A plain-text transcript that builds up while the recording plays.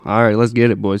All right, let's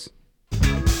get it, boys.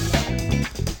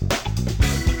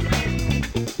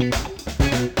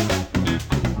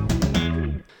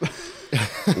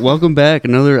 Welcome back.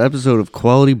 Another episode of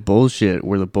Quality Bullshit,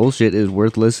 where the bullshit is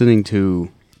worth listening to.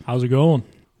 How's it going?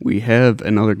 We have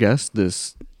another guest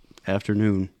this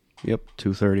afternoon. Yep,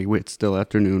 2:30. Wait, it's still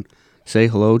afternoon. Say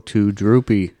hello to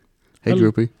Droopy. Hey,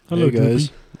 Droopy. Hello, hey guys.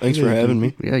 Droopy. Thanks for having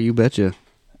me. Yeah, you betcha.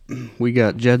 We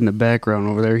got Jed in the background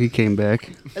over there. He came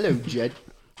back. Hello, Jed.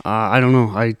 I don't know.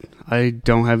 I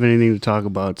don't have anything to talk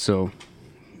about, so...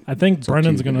 I think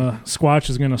Squatch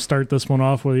is gonna start this one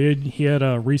off with he had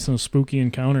a recent spooky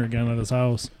encounter again at his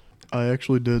house. I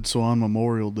actually did. So on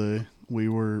Memorial Day,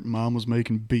 Mom was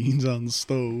making beans on the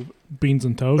stove. Beans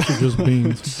and toast or just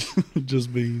beans?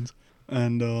 Just beans.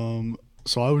 And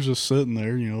so I was just sitting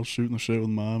there, shooting the shit with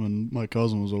Mom, and my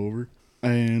cousin was over.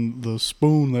 And the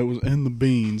spoon that was in the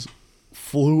beans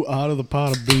flew out of the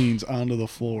pot of beans onto the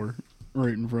floor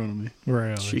right in front of me.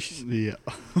 Really? Yeah.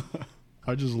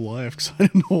 I just laughed because I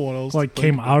didn't know what else. Like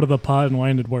came out of the pot and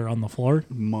landed where? On the floor?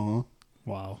 Ma.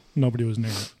 Wow. Nobody was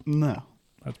near it. No.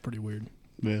 That's pretty weird.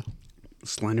 Yeah.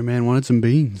 Slender Man wanted some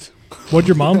beans. What'd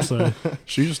your mom say?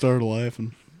 She just started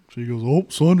laughing. She goes, "Oh,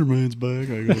 Slender Man's back."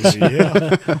 I go,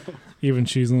 "Yeah." Even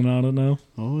she's in on it now.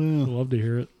 Oh yeah. Love to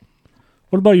hear it.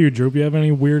 What about you, Droop? You have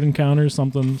any weird encounters?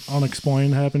 Something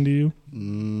unexplained happened to you?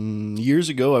 Years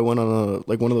ago, I went on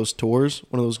one of those tours,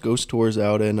 one of those ghost tours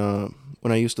out in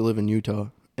when I used to live in Utah,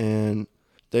 and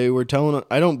they were telling.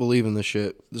 I don't believe in this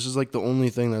shit. This is like the only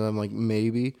thing that I'm like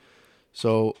maybe.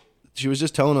 So she was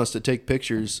just telling us to take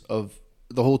pictures of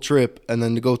the whole trip and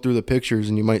then to go through the pictures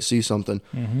and you might see something.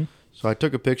 Mm-hmm. So I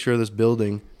took a picture of this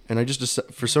building and I just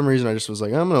for some reason I just was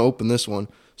like, I'm gonna open this one.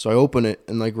 So I open it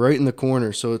and like right in the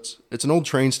corner. So it's an old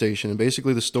train station and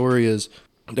basically the story is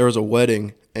there was a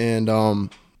wedding and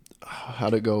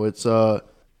how'd it go? It's there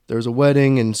was a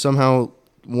wedding and somehow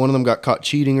one of them got caught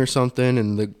cheating or something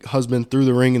and the husband threw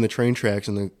the ring in the train tracks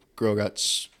and the girl got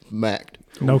smacked.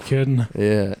 No kidding.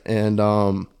 Yeah,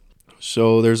 and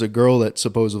so there's a girl that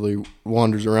supposedly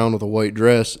wanders around with a white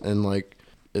dress and like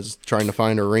is trying to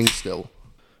find her ring still.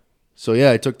 So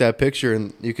yeah, I took that picture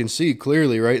and you can see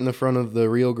clearly right in the front of the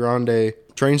Rio Grande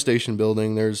train station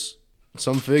building there's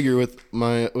some figure with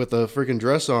a freaking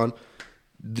dress on.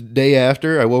 The day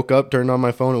after I woke up, turned on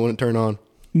my phone, it wouldn't turn on.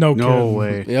 No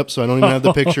way. Yep, so I don't even have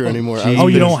the picture anymore. Oh,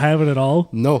 you don't have it at all?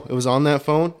 No, it was on that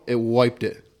phone. It wiped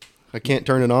it. I can't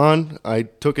turn it on. I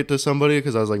took it to somebody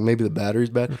because I was like, maybe the battery's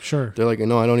bad. Sure. They're like,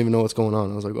 no, I don't even know what's going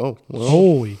on. I was like, oh, well.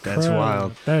 Holy crap. That's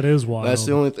wild. That is wild. That's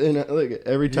the only thing. Like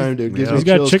every time, dude, gives me He's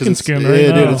got chills chicken 'cause skin yeah, right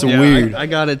now. dude, it's weird. I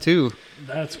got it too.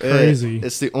 That's crazy.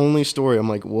 It's the only story. I'm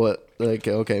like, what? Like,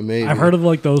 okay, maybe. I've heard of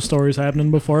like those stories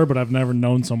happening before, but I've never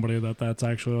known somebody that's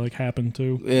actually like happened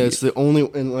to. Yeah, it's the only,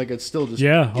 and like it's still just.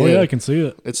 Yeah. Oh yeah, I can see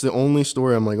it. It's the only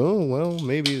story. I'm like, oh well,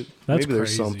 maybe That's maybe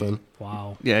there's crazy. something.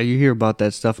 Wow. Yeah, you hear about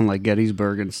that stuff in like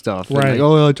Gettysburg and stuff. And Right. like,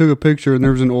 oh, I took a picture and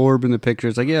there was an orb in the picture.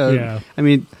 It's like, Yeah. I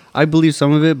mean, I believe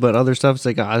some of it, but other stuff, it's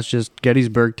like, it's just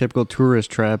Gettysburg, typical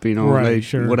tourist trap, Right, like,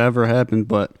 sure. whatever happened.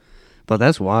 But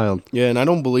that's wild. Yeah, and I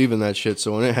don't believe in that shit.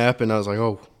 So when it happened, I was like,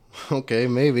 oh, okay,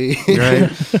 maybe.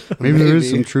 Right? Maybe there is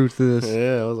some truth to this.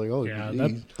 Yeah, I was like, oh, Yeah,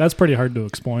 geez. that's pretty hard to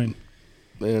explain.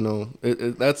 You know,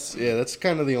 that's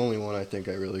kind of the only one I think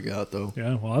I really got though.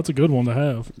 Yeah, well, that's a good one to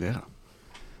have. Yeah.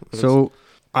 So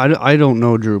I don't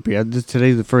know Droopy.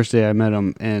 Today's the first day I met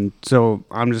him, and so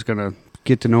I'm just gonna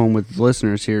get to know him with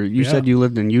listeners here. You said you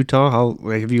lived in Utah.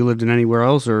 Have you lived in anywhere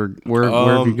else, or where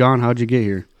have you gone? How'd you get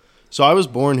here? So I was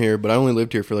born here, but I only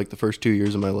lived here for like the first 2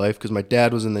 years of my life because my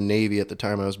dad was in the Navy at the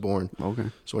time I was born. Okay.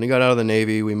 So when he got out of the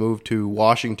Navy, we moved to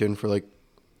Washington for like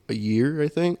a year, I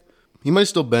think. He might have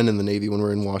still been in the Navy when we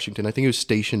were in Washington. I think he was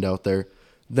stationed out there.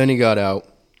 Then he got out,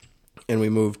 and we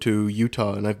moved to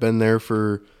Utah, and I've been there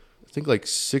for, I think, like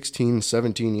 16,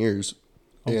 17 years.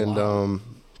 Oh, and wow.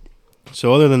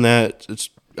 So other than that,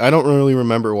 I don't really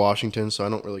remember Washington, so I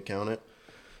don't really count it.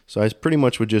 So I pretty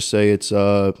much would just say it's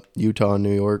Utah and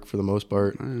New York for the most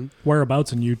part.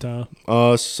 Whereabouts in Utah?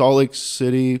 Salt Lake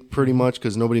City, pretty much,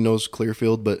 because nobody knows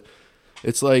Clearfield, but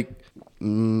it's like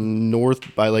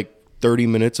north by like 30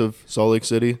 minutes of Salt Lake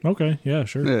City. Okay, yeah,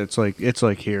 sure. Yeah, it's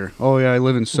like here. Oh yeah, I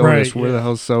live in Sodus. Right, Where yeah. the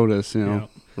hell's Sodus? You know.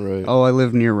 Yeah. Right. Oh, I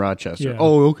live near Rochester. Yeah.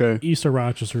 Oh, okay. East of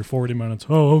Rochester, 40 minutes.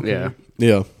 Oh, okay. Yeah.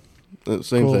 Yeah.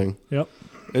 Same Cool. thing. Yep.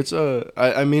 It's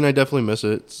I mean, I definitely miss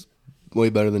it. It's way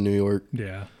better than New York.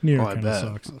 Yeah. New York I kind of bet.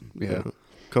 sucks. Yeah.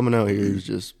 Coming out here is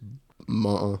just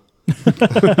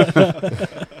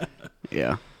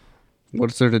Yeah.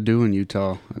 What's there to do in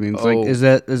Utah? I mean, it's like is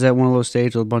that one of those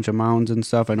states with a bunch of mountains and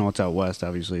stuff? I know it's out west,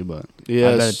 obviously, but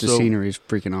yeah, I bet the scenery is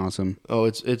freaking awesome. Oh,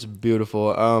 it's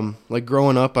beautiful. Like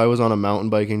growing up, I was on a mountain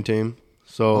biking team,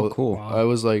 so cool. Wow. I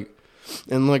was like,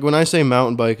 and like when I say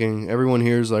mountain biking, everyone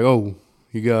hears like, oh,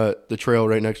 you got the trail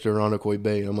right next to Irondequoit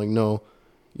Bay. I'm like, no,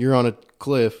 you're on a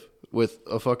cliff with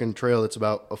a fucking trail that's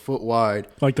about a foot wide.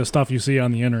 Like the stuff you see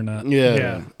on the internet.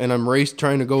 Yeah. And I'm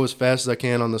trying to go as fast as I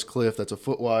can on this cliff that's a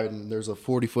foot wide, and there's a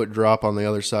 40-foot drop on the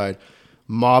other side.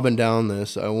 Mobbing down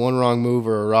this. One wrong move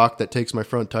or a rock that takes my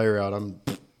front tire out.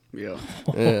 Yeah.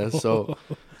 So,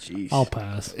 jeez. I'll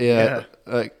pass. Yeah.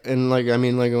 I'm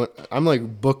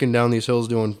like booking down these hills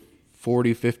doing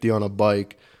 40, 50 on a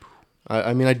bike.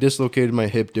 I dislocated my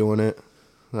hip doing it.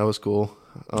 That was cool.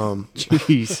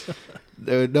 Jeez.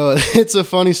 No, it's a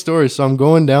funny story. So I'm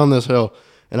going down this hill,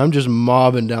 and I'm just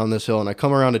mobbing down this hill, and I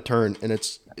come around a turn, and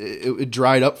it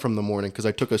dried up from the morning because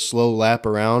I took a slow lap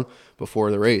around before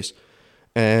the race,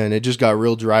 and it just got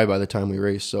real dry by the time we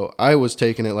raced. So I was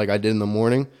taking it like I did in the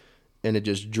morning, and it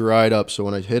just dried up. So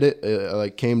when I hit it, I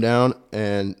like came down,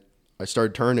 and I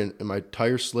started turning, and my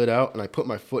tire slid out, and I put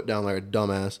my foot down like a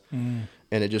dumbass, and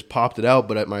it just popped it out.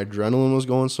 But my adrenaline was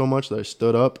going so much that I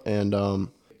stood up, and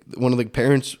one of the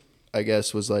parents, I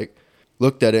guess, was like,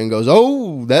 looked at it and goes,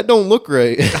 oh, that don't look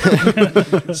right.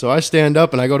 So I stand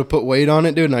up and I go to put weight on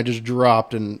it, dude, and I just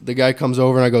dropped. And the guy comes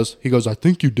over and he goes, I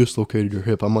think you dislocated your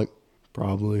hip. I'm like,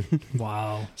 probably.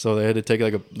 Wow. So they had to take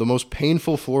like the most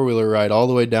painful 4-wheeler ride all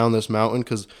the way down this mountain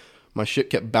because my shit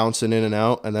kept bouncing in and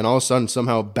out, and then all of a sudden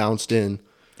somehow bounced in.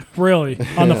 Really?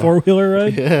 On the 4-wheeler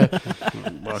ride? Yeah.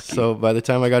 So by the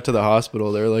time I got to the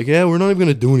hospital, they were like, yeah, we're not even going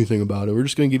to do anything about it. We're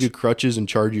just going to give you crutches and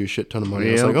charge you a shit ton of money.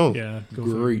 I was like, oh, yeah,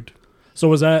 great. So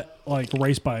was that like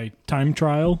race by time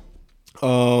trial?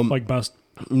 Like best?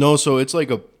 No, so it's like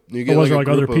you get or was like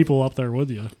there like other people up there with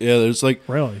you? Yeah, there's like,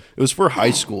 really? It was for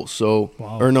high school. So,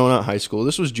 wow. Or no, not high school.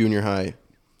 This was junior high.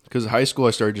 Because high school,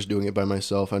 I started just doing it by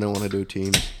myself. I didn't want to do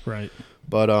teams. Right.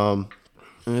 But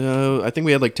I think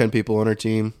we had like 10 people on our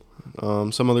team.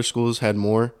 Some other schools had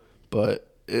more, but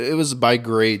it was by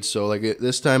grade. So like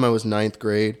this time I was 9th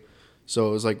grade. So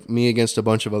it was like me against a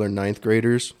bunch of other 9th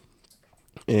graders.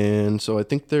 And so I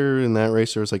think in that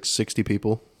race, there was like 60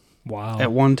 people. Wow.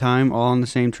 At one time, all on the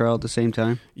same trail at the same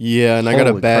time? Yeah, and I got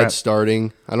a Holy bad crap.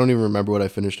 starting. I don't even remember what I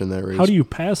finished in that race. How do you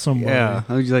pass somebody? Yeah.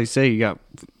 How would you like say you got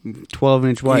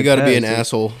 12-inch wide? You got to be an pads.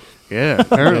 asshole. Yeah,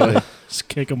 apparently. Just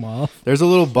kick them off. There's a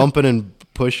little bumping and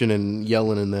pushing and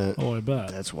yelling in that. Oh, I bet.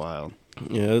 That's wild.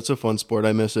 Yeah, it's a fun sport.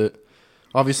 I miss it.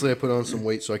 Obviously, I put on some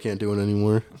weight, so I can't do it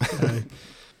anymore. Okay.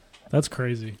 That's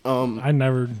crazy. I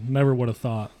never would have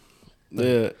thought.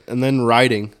 Yeah, and then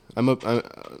riding. A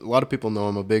lot of people know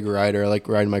I'm a big rider. I like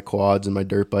riding my quads and my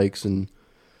dirt bikes and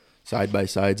side by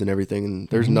sides and everything. And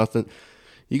there's nothing.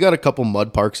 You got a couple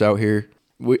mud parks out here.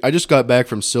 I just got back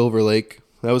from Silver Lake.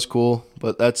 That was cool,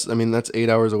 but that's 8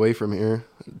 hours away from here.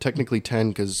 Technically 10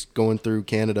 because going through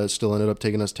Canada still ended up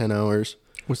taking us 10 hours.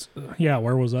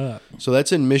 Where was that? So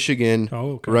that's in Michigan,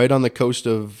 Oh, okay. right on the coast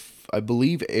of, I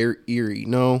believe, Erie.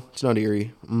 No, it's not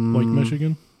Erie. Lake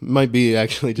Michigan? Might be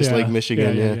actually just Lake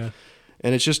Michigan, yeah.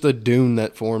 And it's just a dune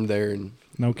that formed there. And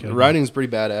No kidding. riding's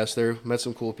pretty badass there. Met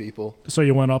some cool people. So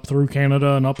you went up through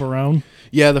Canada and up around?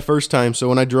 Yeah, the first time. So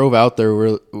when I drove out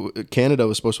there, Canada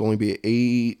was supposed to only be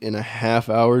 8.5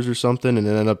 hours or something, and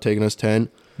it ended up taking us 10.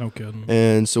 No kidding.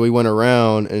 And so we went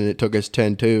around, and it took us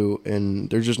 10 too. And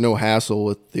there's just no hassle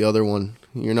with the other one.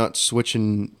 You're not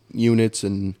switching units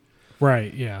and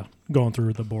Right, yeah. Going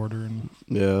through the border and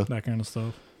that kind of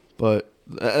stuff. But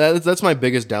that's my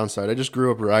biggest downside. I just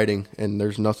grew up riding, and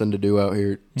there's nothing to do out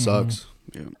here. It sucks.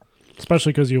 Yeah.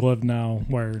 Especially because you live now,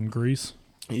 in Greece?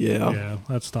 Yeah. Yeah,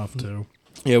 that's tough too.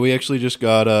 Yeah, we actually just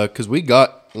got, because we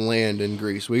got land in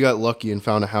Greece. We got lucky and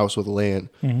found a house with land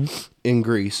in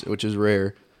Greece, which is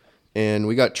rare. And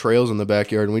we got trails in the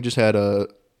backyard, and we just had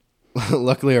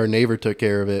luckily our neighbor took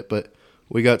care of it, but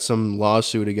we got some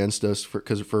lawsuit against us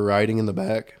for riding in the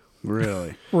back.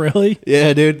 Really? Really?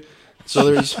 Yeah, dude.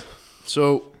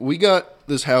 So we got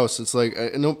this house. It's like,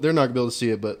 no, they're not gonna be able to see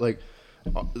it, but like,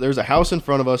 there's a house in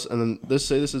front of us, and then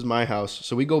this is my house.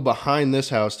 So we go behind this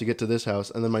house to get to this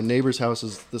house, and then my neighbor's house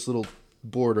is this little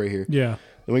board right here. Yeah.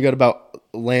 Then we got about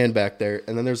land back there,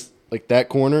 and then there's like that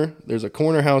corner. There's a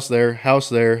corner house there,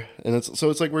 and it's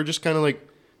like we're just kind of like,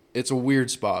 it's a weird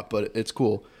spot, but it's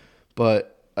cool. But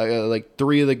like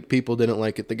 3 of the people didn't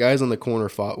like it. The guys on the corner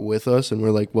fought with us, and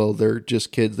we're like, well, they're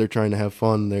just kids. They're trying to have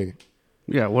fun.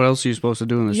 Yeah, what else are you supposed to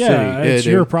do in the Yeah, city? it's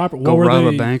your property. Go rob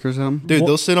a bank or something? Dude,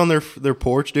 they'll sit on their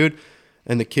porch, dude,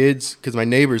 And the kids, because my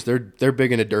neighbors, they're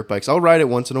big into dirt bikes. I'll ride it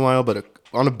once in a while, but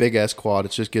on a big ass quad,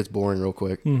 it just gets boring real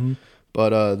quick. Mm-hmm.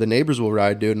 But the neighbors will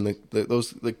ride, dude, and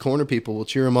the corner people will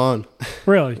cheer them on.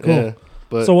 Really cool. Yeah,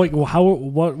 but so like,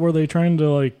 what were they trying to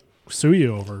like sue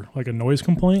you over? Like a noise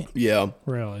complaint? yeah,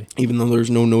 Really? even though there's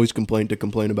no noise complaint to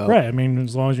complain about. Right. I mean,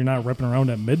 as long as you're not ripping around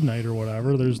at midnight or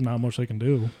whatever, there's not much they can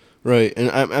do. Right, and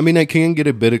I mean, I can get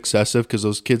a bit excessive because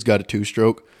those kids got a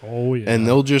 2-stroke. Oh yeah. And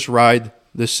they'll just ride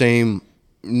the same,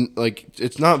 like,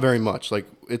 it's not very much. Like,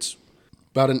 it's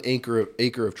about an acre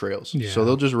of trails. Yeah. So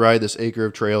they'll just ride this acre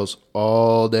of trails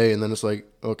all day, and then it's like,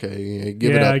 okay,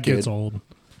 give it up, it kid. gets old.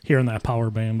 Hearing that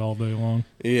power band all day long.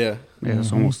 Yeah. Yeah,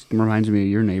 it almost reminds me of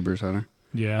your neighbors, Hunter.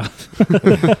 Yeah.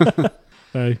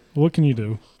 Hey, what can you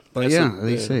do? But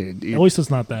they say At least it's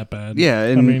not that bad. Yeah,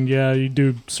 I mean, yeah, you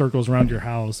do circles around your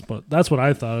house, but that's what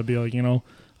I thought. It'd be like,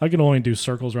 I could only do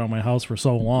circles around my house for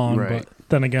so long, Right. but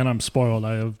then again, I'm spoiled.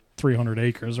 I have 300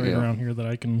 acres around here that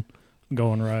I can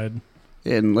go and ride.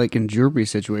 And like in Droopy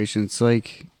situation, it's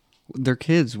like they're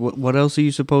kids. What else are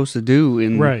you supposed to do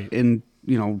in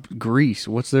Greece?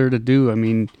 What's there to do? I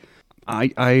mean,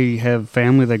 I have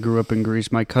family that grew up in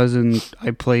Greece. My cousin,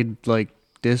 I played like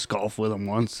disc golf with him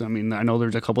once. I mean, I know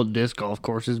there's a couple of disc golf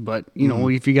courses, but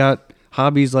if you got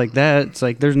hobbies like that, it's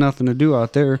like there's nothing to do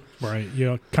out there. Right.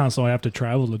 You constantly have to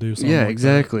travel to do something. Yeah, like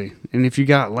exactly. That. And if you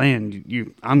got land,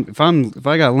 if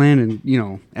I got land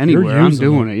and anywhere, I'm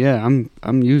doing it. Yeah,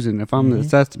 I'm using it. If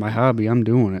that's my hobby, I'm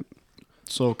doing it.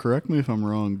 So correct me if I'm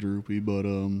wrong, Droopy, but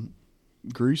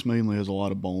Greece mainly has a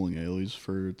lot of bowling alleys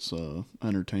for its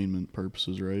entertainment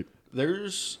purposes, right?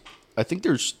 I think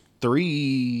there's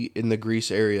 3 in the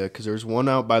Greece area, because there's one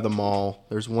out by the mall,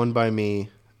 there's one by me,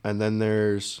 and then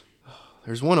there's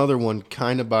one other one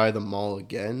kind of by the mall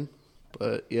again.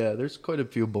 But yeah, there's quite a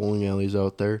few bowling alleys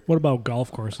out there. What about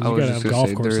golf courses? I You was gotta just have gonna golf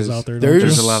say, courses out there.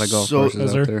 there's a lot of golf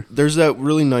courses out there. There's that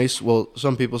really nice, well,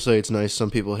 some people say it's nice, some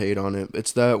people hate on it.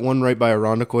 It's that one right by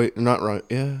Irondequoit, not right,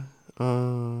 yeah.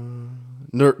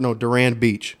 No, Durand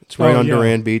Beach. It's right on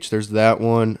Durand Beach. There's that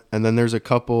one, and then there's a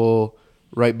couple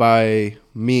right by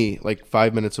me, like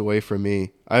 5 minutes away from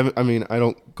me. I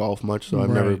don't golf much, so I've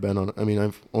never been on. I mean,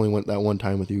 I've only went that one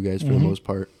time with you guys for the most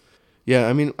part. Yeah,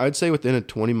 I mean, I'd say within a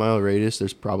 20-mile radius,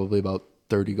 there's probably about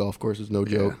 30 golf courses. No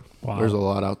joke. Wow. There's a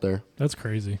lot out there. That's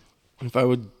crazy. If I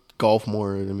would golf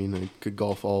more, I mean, I could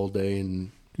golf all day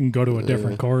and You can go to a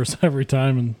different course every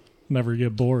time and never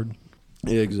get bored.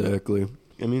 Yeah, exactly.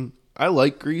 I mean, I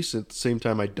like Greece. At the same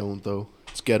time, I don't, though.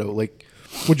 It's ghetto. Like,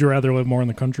 would you rather live more in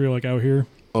the country, like out here?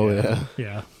 oh, yeah.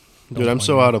 Yeah. Dude, I'm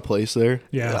so out of place there.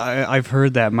 Yeah. I've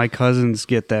heard that. My cousins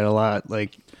get that a lot.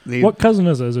 Like, what cousin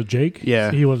is it? Is it Jake?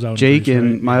 Yeah. He lives out in Jake Greece,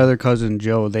 and right? my other cousin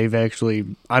Joe, they've actually,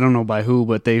 I don't know by who,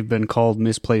 but they've been called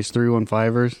misplaced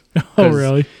 315ers. Oh,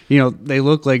 really? They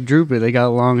look like Droopy. They got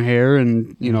long hair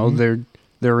and,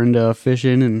 they're into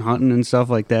fishing and hunting and stuff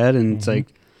like that. And it's like,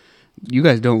 you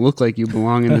guys don't look like you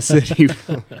belong in the city.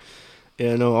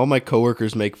 Yeah, no, all my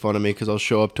coworkers make fun of me because I'll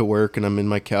show up to work and I'm in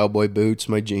my cowboy boots,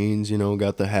 my jeans,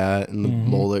 got the hat and the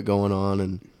mullet going on,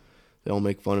 and they all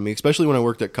make fun of me, especially when I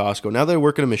worked at Costco. Now that I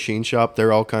work in a machine shop,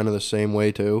 they're all kind of the same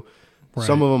way too. Right.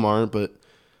 Some of them aren't, but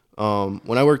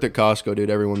when I worked at Costco, dude,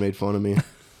 everyone made fun of me.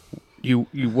 You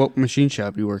what machine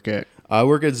shop you work at? I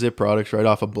work at Zip Products right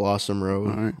off of Blossom Road.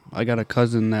 All right. I got a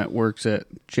cousin that works at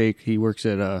Jake. He works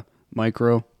at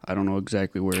Micro. I don't know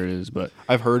exactly where it is, but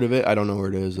I've heard of it. I don't know where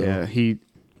it is, though. Yeah,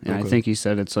 I think he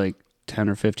said it's like 10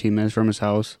 or 15 minutes from his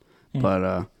house.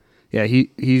 But he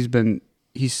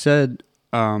said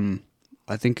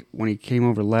I think when he came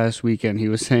over last weekend, he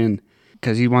was saying,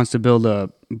 because he wants to build a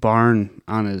barn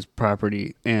on his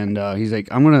property, and he's like,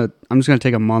 I'm just gonna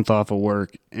take a month off of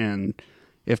work, and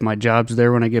if my job's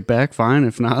there when I get back, fine.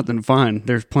 If not, then fine.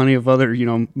 There's plenty of other,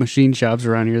 machine shops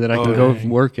around here that I can go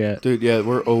work at. Dude, yeah,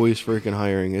 we're always freaking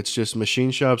hiring. It's just machine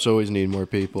shops always need more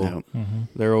people. Yep.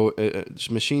 They're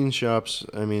machine shops.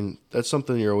 I mean, that's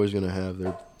something you're always going to have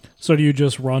there. So do you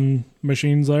just run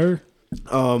machines there?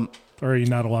 Or are you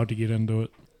not allowed to get into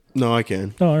it? No, I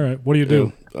can. Oh, all right. What do you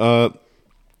do?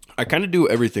 I kind of do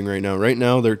everything right now. Right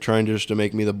now, they're trying just to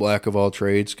make me the black of all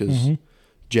trades because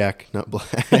Jack, not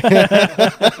black.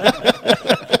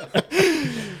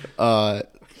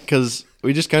 Because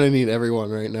we just kind of need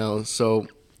everyone right now. So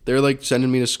they're like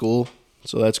sending me to school.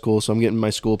 So that's cool. So I'm getting my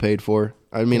school paid for.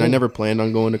 I mean, I never planned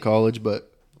on going to college, but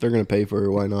they're going to pay for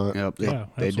it. Why not? Yep.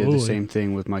 They did the same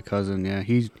thing with my cousin. Yeah.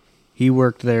 He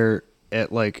worked there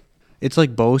at it's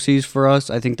like Bosie's for us.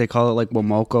 I think they call it like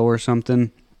Womoko or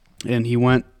something. And he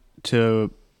went to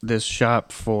this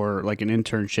shop for like an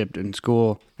internship in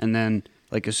school. And then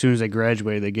like as soon as they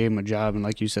graduated, they gave him a job, and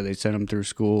like you said, they sent him through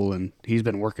school, and he's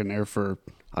been working there for,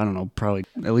 I don't know, probably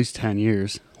at least 10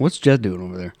 years. What's Jed doing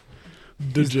over there?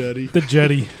 The jetty. The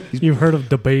jetty. You've heard of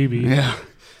the baby. Yeah.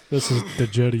 This is the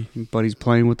jetty. But he's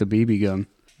playing with the BB gun.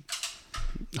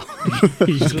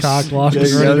 He's cock locked Yeah,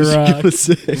 ready I to was rock. gonna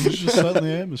say. He's just setting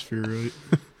the atmosphere right.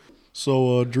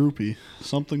 So, Droopy,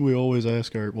 something we always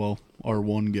ask our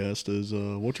one guest is,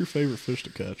 what's your favorite fish to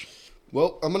catch?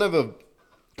 Well, I'm gonna have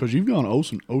Because you've gone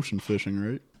ocean fishing,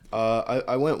 right?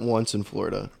 I went once in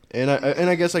Florida, and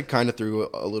I guess I kind of threw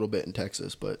a little bit in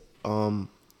Texas, but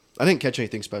I didn't catch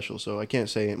anything special, so I can't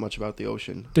say much about the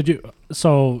ocean. Did you?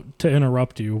 So to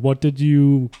interrupt you, what did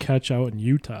you catch out in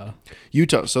Utah?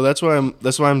 Utah. So that's why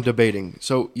I'm debating.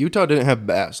 So Utah didn't have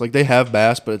bass. Like they have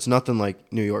bass, but it's nothing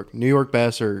like New York. New York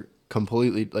bass are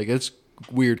completely like it's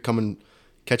weird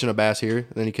catching a bass here,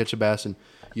 and then you catch a bass in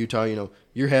Utah. You know,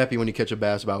 you're happy when you catch a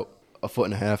bass about a foot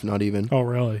and a half, not even. Oh,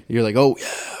 really? You're like, oh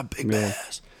yeah, big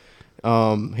bass.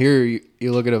 Here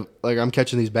you look at like I'm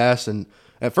catching these bass, and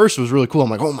at first it was really cool. I'm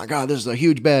like, oh my god, this is a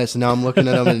huge bass. And now I'm looking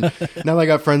at them, and now I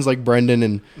got friends like Brendan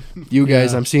and you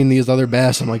guys. Yeah. I'm seeing these other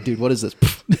bass. I'm like, dude, what is this?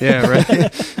 Yeah,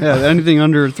 right. Yeah, anything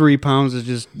under 3 pounds is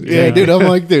just Yeah, dude. I'm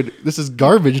like, dude, this is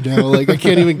garbage now. Like, I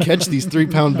can't even catch these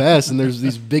 3-pound bass, and there's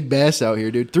these big bass out here,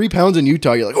 dude. 3 pounds in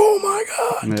Utah, you're like, oh my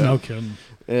god. Yeah. No kidding.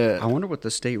 Yeah. I wonder what the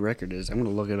state record is. I'm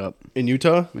gonna look it up. In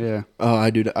Utah? Yeah. Oh,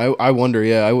 I wonder.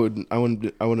 Yeah, I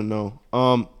wouldn't know.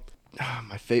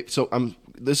 My favorite. So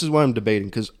this is why I'm debating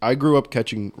because I grew up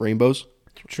catching rainbows,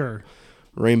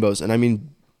 and I mean,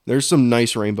 there's some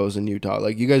nice rainbows in Utah.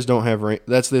 Like you guys don't have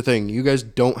that's the thing. You guys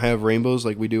don't have rainbows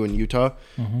like we do in Utah.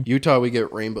 Mm-hmm. Utah, we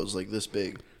get rainbows like this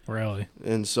big, Really?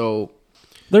 and so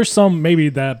There's some maybe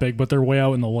that big, but they're way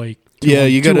out in the lake. Yeah,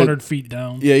 you gotta 200 feet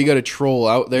down. Yeah, you got to troll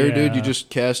out there, dude. You Yeah. just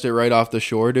cast it right off the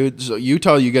shore, dude. So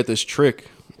Utah, you get this trick,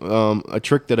 a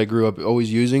trick that I grew up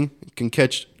always using. You can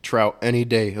catch trout any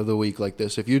day of the week like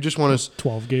this. If you just want to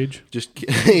 12 gauge. just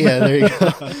yeah, there you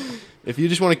go. If you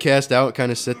just want to cast out,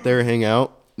 kind of sit there, hang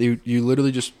out, you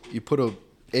literally just you put a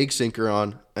egg sinker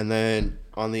on, and then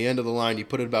on the end of the line, you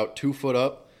put it about 2 foot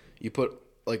up. You put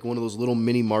like one of those little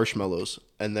mini marshmallows,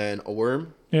 and then a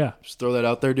worm. Yeah. Just throw that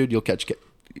out there, dude. You'll catch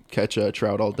a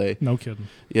trout all day. No kidding.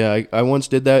 Yeah, I once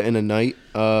did that in a night.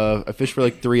 I fished for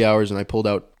like 3 hours, and I pulled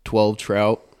out 12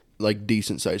 trout, like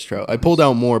decent sized trout. I pulled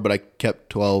out more, but I kept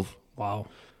 12. Wow.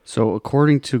 So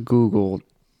according to Google,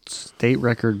 state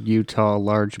record Utah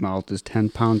largemouth is 10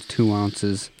 pounds 2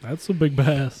 ounces. That's a big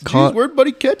bass. Caught Jeez, where'd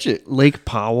buddy catch it? Lake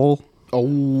Powell,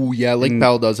 Oh, yeah, Lake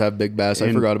Powell does have big bass.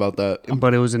 I forgot about that.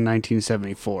 but it was in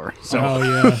 1974. So Oh,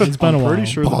 yeah. It's been a I'm while. pretty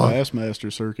sure the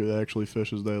Bassmaster Circuit actually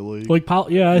fishes that lake. Lake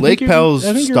Powell, yeah. Lake Powell's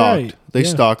I think you're stocked. right. They Yeah.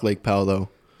 stock Lake Powell, though.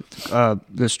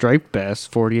 the striped bass,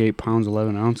 48 pounds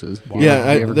 11 ounces. Wow. Yeah,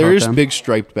 Have you ever there caught is them? big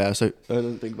striped bass. I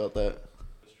didn't think about that.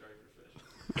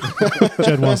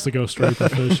 Jed wants to go striper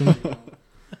fishing.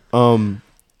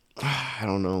 I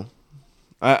don't know.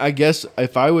 I guess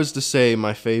if I was to say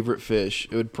my favorite fish,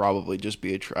 it would probably just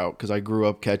be a trout because I grew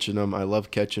up catching them. I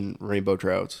love catching rainbow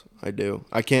trouts. I do.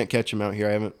 I can't catch them out here.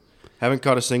 I haven't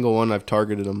caught a single one. I've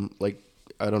targeted them like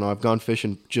I don't know. I've gone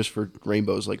fishing just for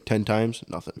rainbows like 10 times.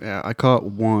 Nothing. Yeah, I caught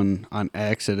one on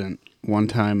accident one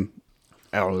time.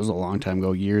 Oh, it was a long time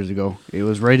ago, years ago. It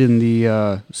was right in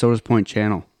the Sodas Point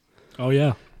channel. Oh,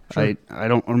 yeah. Sure. I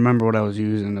don't remember what I was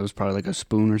using. It was probably like a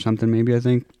spoon or something, maybe, I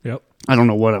think. Yep. I don't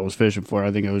know what I was fishing for.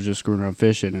 I think I was just screwing around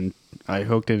fishing, and I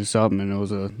hooked it to something, and it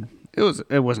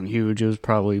wasn't huge. It was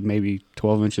probably maybe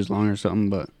 12 inches long or something,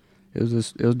 but it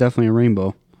was definitely a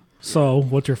rainbow. So,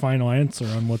 what's your final answer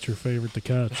on what's your favorite to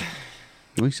catch?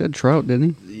 Well, he said trout,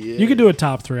 didn't he? Yeah. You could do a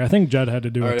top three. I think Jed had to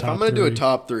do All a right, top if I'm gonna three. do a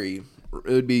top 3, it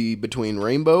would be between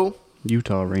rainbow.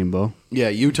 Utah rainbow. Yeah,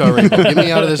 Utah rainbow. Get me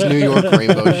out of this New York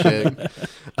rainbow shit.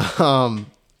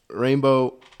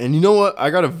 Rainbow, and you know what? I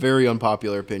got a very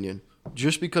unpopular opinion.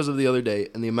 Just because of the other day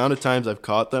and the amount of times I've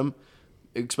caught them,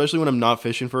 especially when I'm not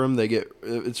fishing for them,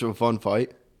 it's a fun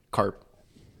fight. Carp.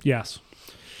 Yes.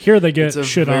 Here they get It's a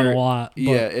shit on very- a lot. But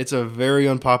Yeah, it's a very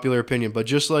unpopular opinion. But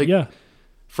just like yeah.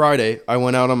 Friday, I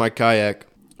went out on my kayak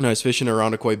and I was fishing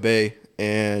around Irondequoit Bay,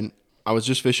 and I was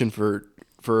just fishing for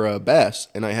bass,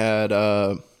 and I had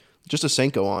just a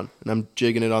Senko on, and I'm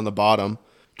jigging it on the bottom,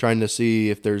 trying to see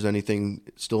if there's anything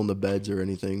still in the beds or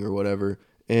anything or whatever.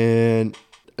 And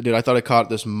dude, I thought I caught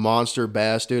this monster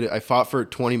bass, dude. I fought for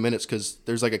 20 minutes because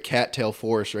there's like a cattail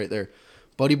forest right there.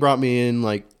 Buddy brought me in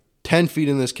like 10 feet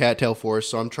in this cattail forest,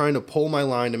 so I'm trying to pull my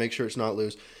line to make sure it's not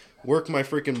loose. work my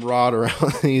freaking rod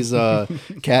around these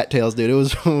cattails, dude. It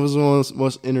was one of the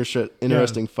most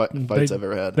interesting fights I've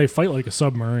ever had. They fight like a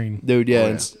submarine. Dude,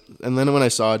 yeah. And then when I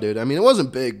saw it, dude, I mean, it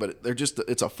wasn't big, but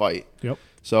it's a fight. Yep.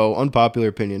 So, unpopular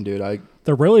opinion, dude.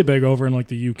 They're really big over in like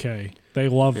the UK. They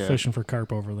love fishing for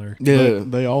carp over there. Yeah.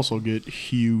 They also get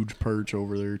huge perch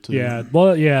over there, too. Yeah.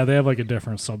 Well, yeah, they have like a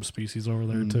different subspecies over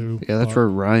there, too. Yeah, that's where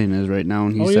Ryan is right now,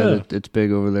 and he said it's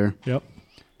big over there. Yep.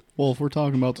 Well, if we're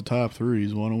talking about the top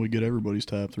threes, why don't we get everybody's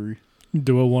top three?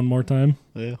 Do it one more time.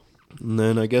 Yeah. And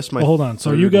then I guess my hold on.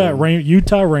 So you got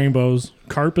Utah Rainbows.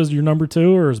 Carp is your number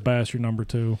 2, or is bass your number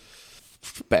 2?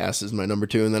 Bass is my number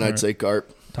 2, and then I'd say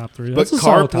carp. Top 3. But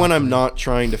carp when I'm not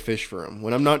trying to fish for them.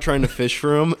 When I'm not trying to fish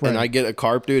for them right. and I get a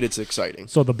carp, dude, it's exciting.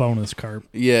 So the bonus carp.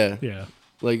 Yeah. Yeah.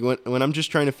 Like when I'm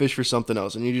just trying to fish for something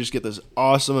else and you just get this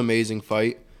awesome, amazing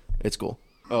fight, it's cool.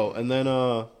 Oh, and then,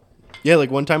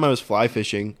 like one time I was fly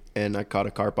fishing and I caught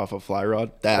a carp off a fly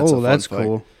rod. That's fight.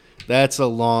 Cool. That's a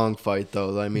long fight,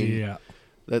 though. I mean, yeah.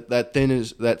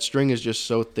 that string is just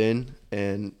so thin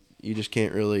and you just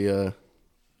can't really,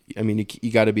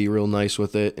 you got to be real nice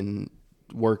with it and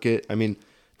work it. I mean,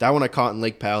 that one I caught in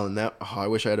Lake Powell, and I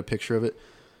wish I had a picture of it.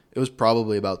 It was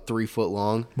probably about 3 foot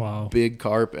long. Wow. Big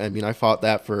carp. I mean, I fought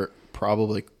that for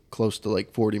probably close to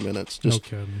like 40 minutes. Just,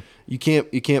 no kidding.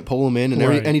 You can't pull them in, and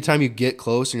anytime you get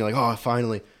close and you're like, oh,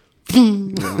 finally.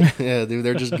 Yeah, dude,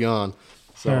 they're just gone.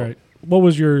 So. All right. What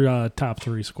was your top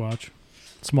 3, Squatch?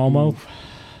 Smallmouth?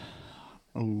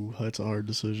 Oh, that's a hard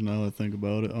decision now that I think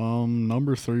about it.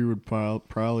 Number 3 would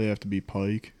probably have to be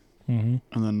pike. Mm-hmm.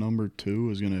 And then number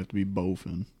 2 is going to have to be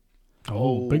bowfin.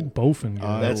 Oh, big bowfin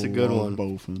guy. That's a good one.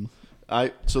 Bowfin.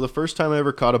 So the first time I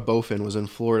ever caught a bowfin was in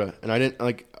Florida, and I didn't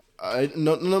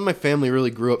none of my family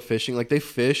really grew up fishing. Like they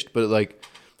fished, but like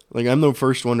I'm the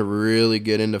first one to really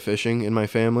get into fishing in my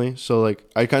family. So like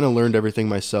I kind of learned everything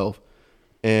myself,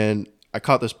 and I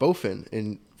caught this bowfin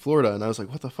in Florida, and I was like,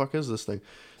 "What the fuck is this thing?"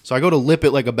 So I go to lip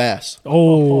it like a bass.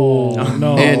 Oh,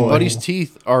 no. And Buddy's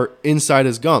teeth are inside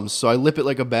his gums. So I lip it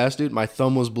like a bass, dude. My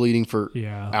thumb was bleeding for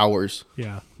hours.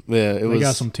 Yeah. Yeah, They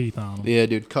got some teeth on them. Yeah,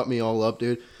 dude, cut me all up,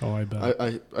 dude. Oh, I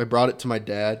bet. I brought it to my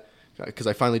dad because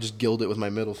I finally just gilled it with my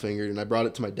middle finger, and I brought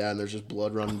it to my dad, and there's just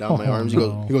blood running down my arms.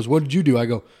 No. He goes, "What did you do?" I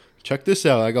go, "Check this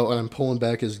out." I go, and I'm pulling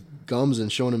back his gums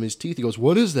and showing him his teeth. He goes,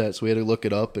 "What is that?" So we had to look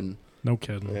it up, and no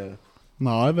kidding. yeah.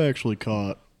 No, I've actually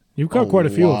caught You've caught quite a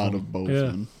few lot of them.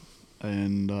 bowfin.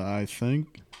 And I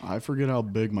forget how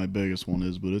big my biggest one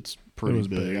is, but it's pretty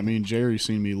big. I mean, Jerry's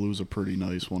seen me lose a pretty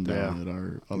nice one down at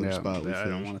our other spot we fished. I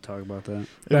don't want to talk about that.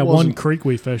 That one creek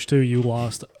we fished too, you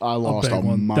lost. I lost a big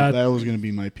one. That was going to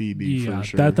be my PB for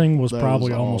sure. That thing was that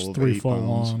probably was almost 3 foot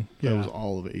long. That was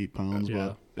all of 8 pounds.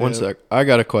 Yeah. But One sec. I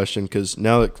got a question because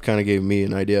now that kind of gave me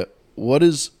an idea. What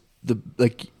is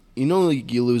like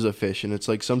you lose a fish and it's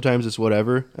like sometimes it's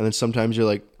whatever, and then sometimes you're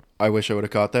like, I wish I would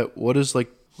have caught that. What is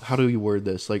like? How do you word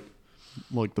this? Like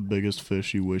the biggest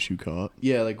fish you wish you caught.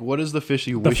 Yeah, like what is the fish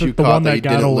you wish you the caught one that you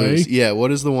got didn't away? lose? Yeah,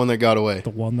 what is the one that got away? The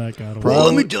one that got away. Bro,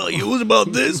 let me tell you, it was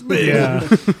about this big. Yeah.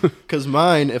 Because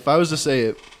mine, if I was to say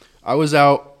it, I was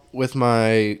out with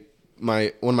my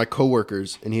one of my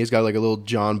coworkers, and he's got like a little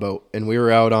John boat, and we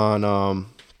were out on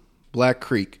Black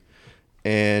Creek,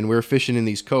 and we were fishing in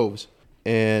these coves.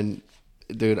 And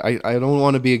dude, I don't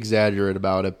want to be exaggerate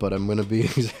about it, but I'm gonna be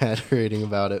exaggerating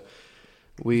about it.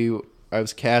 I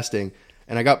was casting,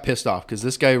 and I got pissed off because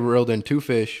this guy reeled in 2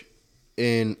 fish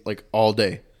in like all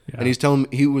day. Yeah. And he's telling me,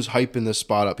 he was hyping this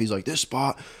spot up. He's like, this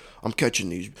spot, I'm catching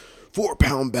these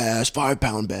 4-pound bass,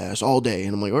 5-pound bass all day.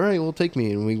 And I'm like, all right, well, take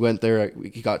me. And we went there.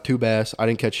 He got 2 bass. I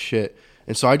didn't catch shit.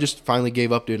 And so I just finally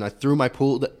gave up, dude. And I threw my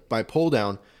pole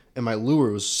down, and my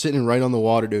lure was sitting right on the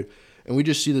water, dude. And we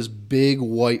just see this big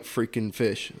white freaking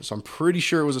fish. So I'm pretty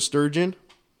sure it was a sturgeon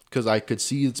because I could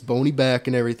see its bony back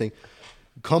and everything.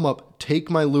 Come up, take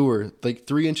my lure, like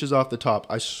 3 inches off the top.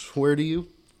 I swear to you,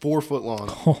 4 foot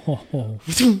long.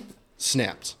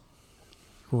 Snapped.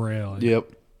 Really? Yep.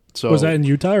 So was that in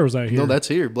Utah or was that here? No, that's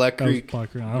here, Black Creek.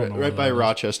 Black Creek. I don't know right by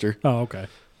Rochester. Oh, okay.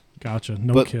 Gotcha.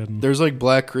 No kidding. There's like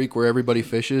Black Creek where everybody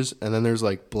fishes, and then there's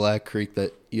like Black Creek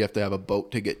that you have to have a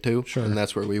boat to get to. Sure. And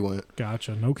that's where we went.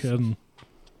 Gotcha. No kidding.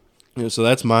 Yeah, so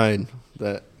that's mine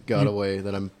that got away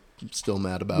that I'm still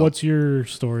mad about. What's your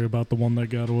story about the one that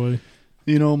got away?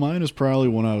 Mine is probably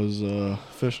when I was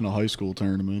fishing a high school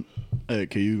tournament at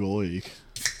Cayuga Lake.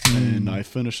 And I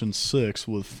finished in 6th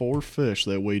with 4 fish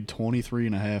that weighed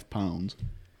 23.5 pounds.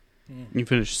 You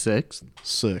finished 6th?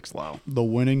 6th. Wow. The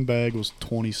winning bag was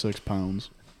 26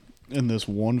 pounds. And this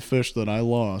one fish that I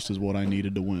lost is what I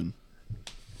needed to win.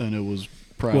 And it was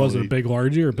probably... Was it a big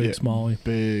largie or a big smallie?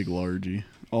 Big largie.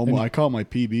 Oh, I caught my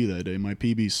PB that day. My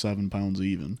PB's 7 pounds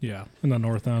even. Yeah, in the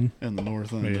north end. In the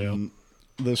north end. Yeah. And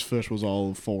this fish was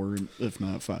all 4, if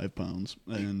not 5 pounds.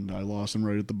 And I lost him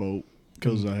right at the boat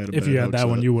because I had a bad If you had hook that set.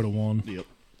 one, you would have won. Yep.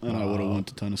 And I would have went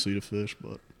to Tennessee to fish,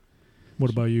 but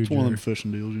What about you, it's one of them Jerry?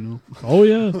 fishing deals, you know. Oh,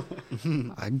 yeah.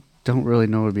 I don't really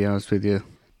know, to be honest with you.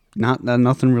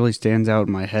 Nothing really stands out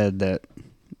in my head that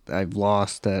I've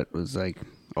lost that was like,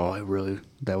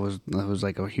 that was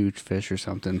like a huge fish or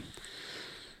something.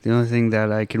 The only thing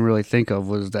that I can really think of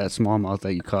was that smallmouth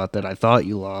that you caught that I thought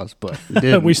you lost, but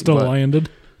didn't. We still landed.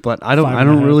 But I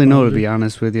don't really know, to be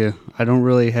honest with you. I don't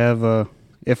really have a.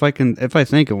 If I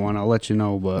think of one, I'll let you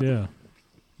know. But Yeah.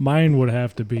 Mine would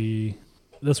have to be,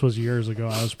 this was years ago.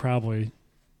 I was probably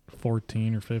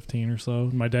 14 or 15 or so.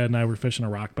 My dad and I were fishing a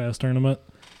rock bass tournament.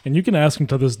 And you can ask him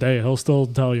to this day. He'll still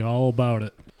tell you all about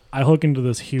it. I hook into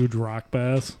this huge rock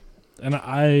bass. And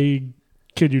I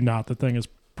kid you not, the thing is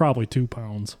probably 2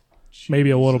 pounds. Maybe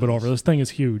a little bit over. This thing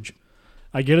is huge.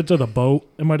 I get it to the boat,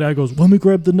 and my dad goes, let me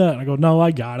grab the net. I go, no,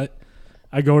 I got it.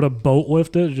 I go to boat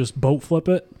lift it, just boat flip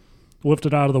it, lift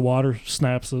it out of the water,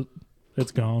 snaps it.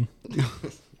 It's gone.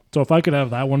 So if I could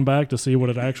have that one back to see what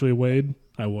it actually weighed,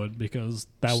 I would, because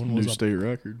that one was new state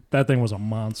record. That thing was a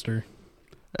monster.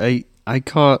 I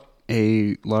caught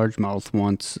a largemouth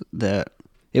once that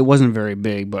it wasn't very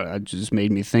big, but it just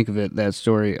made me think of it. That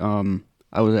story.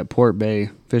 I was at Port Bay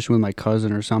fishing with my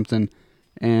cousin or something,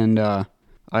 and I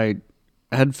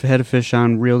had a fish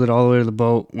on, reeled it all the way to the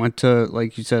boat, went to,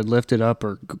 like you said, lift it up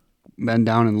or bend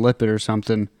down and lip it or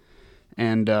something,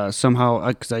 and somehow,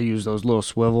 because I use those little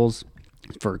swivels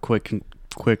for quick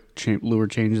lure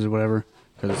changes or whatever,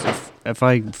 because if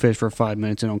I fish for 5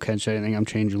 minutes and don't catch anything, I'm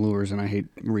changing lures, and I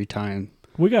hate retying.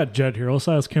 We got Jed here. Let's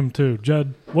ask him too.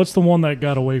 Jed, what's the one that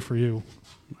got away for you?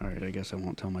 All right, I guess I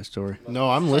won't tell my story. No,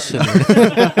 I'm listening.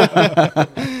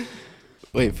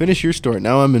 Wait, finish your story.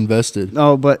 Now I'm invested.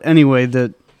 No, but anyway,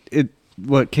 I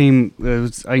went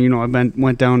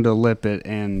down to lip it,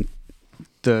 and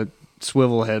the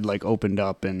swivel head like opened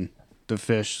up, and the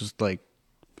fish just like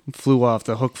flew off.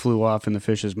 The hook flew off in the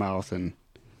fish's mouth, and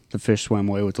the fish swam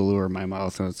away with the lure in my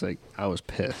mouth. And it's like I was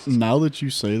pissed. Now that you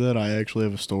say that, I actually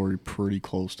have a story pretty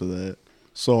close to that.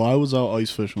 So I was out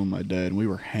ice fishing with my dad, and we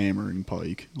were hammering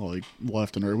pike, like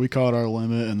left and right. We caught our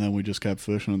limit, and then we just kept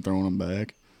fishing and throwing them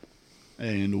back.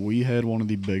 And we had one of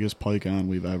the biggest pike on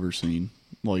we've ever seen.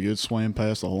 Like, it swam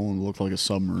past the hole and looked like a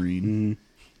submarine.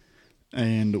 Mm-hmm.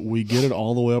 And we get it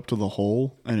all the way up to the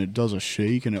hole, and it does a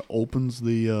shake, and it opens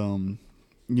the, you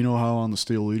know how on the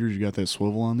steel leaders you got that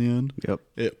swivel on the end? Yep.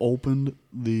 It opened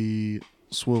the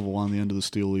swivel on the end of the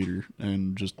steel leader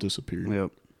and just disappeared.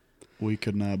 Yep. We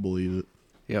could not believe it.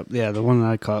 Yep. Yeah, the one that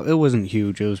I caught, it wasn't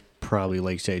huge. It was probably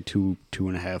like, say,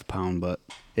 2.5 pound, but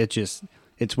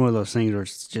it's one of those things where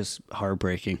it's just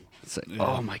heartbreaking. It's like, yeah.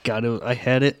 Oh my God, I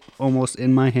had it almost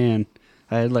in my hand.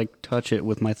 I had like touch it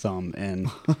with my thumb, and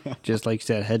just like you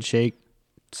said, head shake,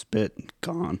 spit,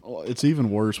 gone. Well, it's even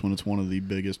worse when it's one of the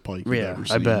biggest pike you've ever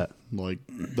seen. I bet. Like,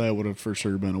 that would have for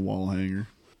sure been a wall hanger.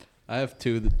 I have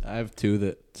two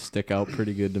that stick out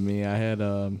pretty good to me. I had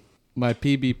my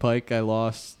PB pike I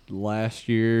lost last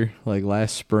year, like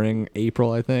last spring,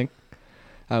 April, I think.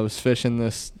 I was fishing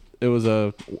this. It was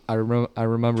I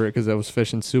remember it because I was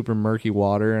fishing super murky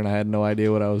water, and I had no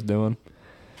idea what I was doing.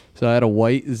 So I had a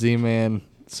white Z-Man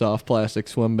soft plastic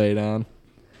swim bait on,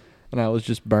 and I was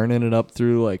just burning it up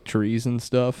through like trees and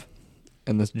stuff.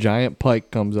 And this giant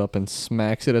pike comes up and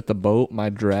smacks it at the boat. My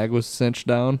drag was cinched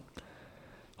down.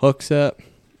 Hook set.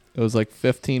 It was like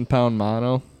 15-pound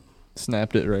mono.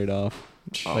 Snapped it right off.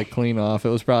 Like clean off. It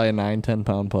was probably a 9-10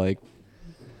 pound pike.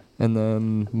 And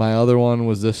then my other one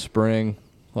was this spring,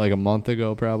 like a month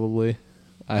ago probably.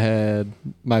 I had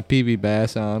my PB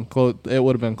bass on. It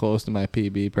would have been close to my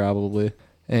PB probably.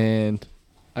 And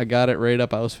I got it right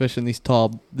up. I was fishing these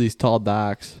tall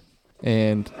docks,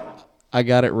 and I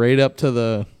got it right up to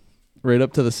the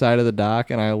side of the dock,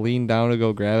 and I leaned down to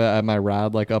go grab it. I had my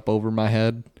rod like up over my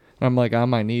head. I'm like on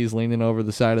my knees leaning over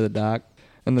the side of the dock,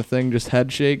 and the thing just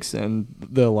head shakes, and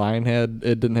the line it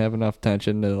didn't have enough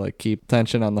tension to like keep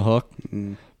tension on the hook.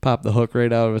 Mm. Popped the hook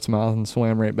right out of its mouth and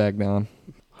swam right back down.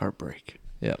 Heartbreak.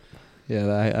 Yep. Yeah,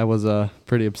 I was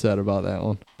pretty upset about that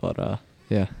one. But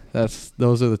yeah,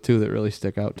 those are the two that really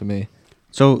stick out to me.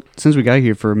 So since we got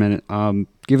here for a minute,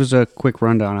 give us a quick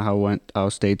rundown of how it went out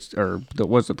of states, or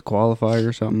was it the qualifier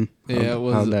or something? Yeah,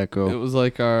 how'd that go? It was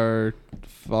like our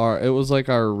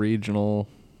regional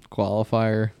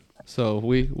qualifier. So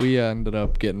we ended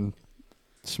up getting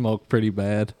smoked pretty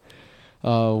bad.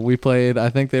 We played, I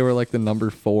think they were like the number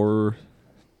 4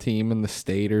 team in the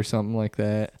state or something like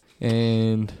that.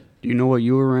 And Do you know what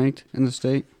you were ranked in the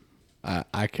state?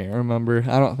 I can't remember.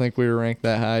 I don't think we were ranked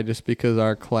that high just because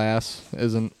our class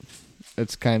isn't.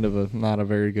 It's kind of not a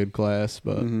very good class,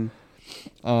 but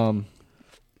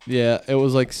yeah, it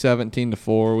was like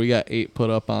 17-4. We got 8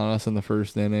 put up on us in the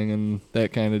first inning, and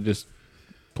that kind of just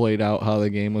played out how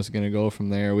the game was going to go from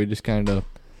there. We just kind of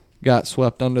got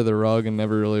swept under the rug and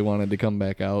never really wanted to come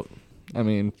back out. I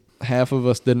mean, half of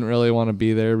us didn't really want to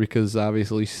be there because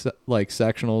obviously like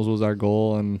sectionals was our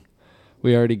goal, and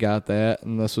we already got that,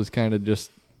 and this was kind of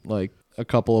just like a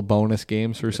couple of bonus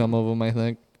games for some of them, I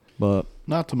think. But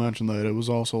not to mention that it was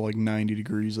also like 90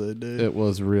 degrees that day. It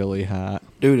was really hot.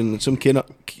 Dude, and some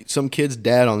kid's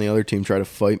dad on the other team tried to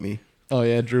fight me. Oh,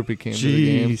 yeah, Droopy came to the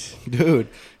game. Dude,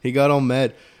 he got all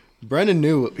mad. Brendan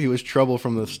knew he was trouble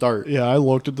from the start. Yeah, I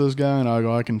looked at this guy, and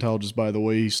I can tell just by the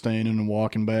way he's standing and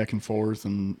walking back and forth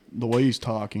and the way he's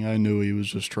talking, I knew he was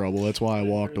just trouble. That's why I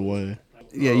walked away.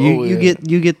 Yeah,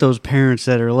 you get those parents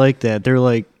that are like that. They're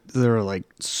like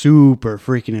super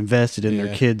freaking invested in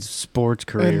their kid's sports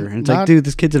career. And it's like, dude,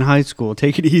 this kid's in high school.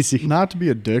 Take it easy. Not to be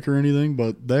a dick or anything,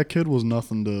 but that kid was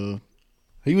nothing to...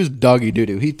 He was doggy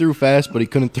doo-doo. He threw fast, but he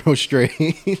couldn't throw straight.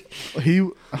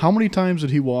 How many times did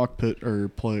he walk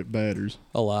play batters?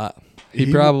 A lot.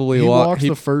 He probably walked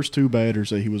the first 2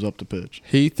 batters that he was up to pitch.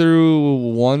 He threw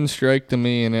 1 strike to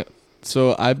me, and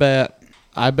so I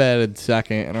batted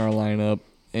second in our lineup,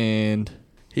 and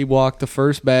he walked the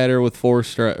first batter with 4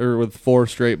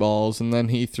 straight balls, and then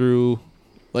he threw,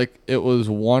 like, it was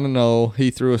 1-0. He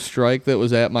threw a strike that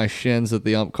was at my shins that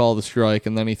the ump called a strike,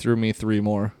 and then he threw me 3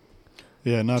 more.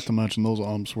 Yeah, not to mention those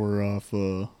umps were off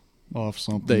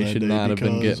something. They should not have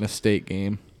been getting a state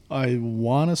game. I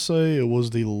want to say it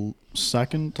was the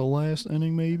second to last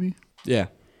inning, maybe. Yeah.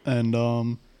 And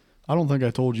I don't think I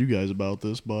told you guys about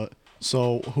this, but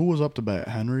so who was up to bat?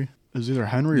 Henry? It was either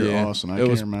Henry or Austin. I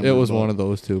can't remember. It was one of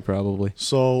those two, probably.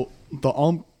 So the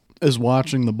ump is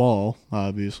watching the ball,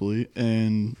 obviously,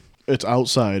 and it's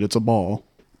outside. It's a ball,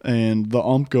 and the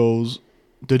ump goes,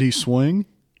 "Did he swing?"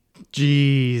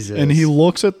 Jesus. And he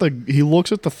looks at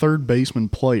the third baseman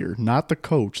player, not the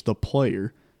coach, the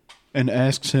player, and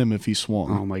asks him if he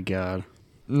swung. Oh my God.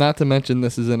 Not to mention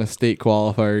this is in a state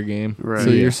qualifier game. Right.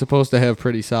 So you're supposed to have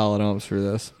pretty solid umps for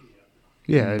this.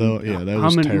 Yeah. That how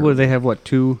was many terrible. would they have? What,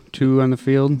 two on the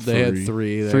field? They had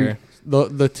 3 there.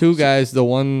 The 2 guys,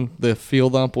 the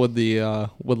field ump with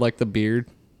like the beard,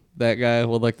 that guy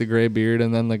with like the gray beard,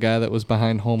 and then the guy that was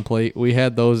behind home plate. We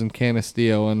had those in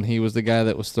Canisteo, and he was the guy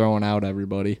that was throwing out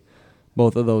everybody.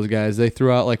 Both of those guys. They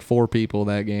threw out like 4 people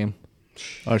that game.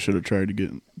 I should have tried to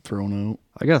get thrown out.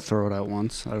 I got thrown out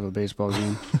once out of a baseball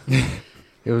game.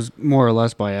 It was more or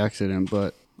less by accident,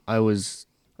 but I was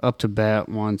up to bat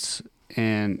once,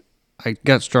 and I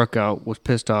got struck out, was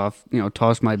pissed off,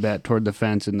 tossed my bat toward the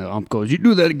fence, and the ump goes, "You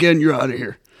do that again, you're out of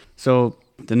here." So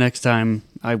the next time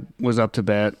I was up to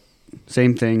bat,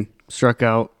 same thing, struck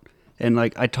out, and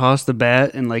like I tossed the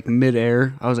bat in like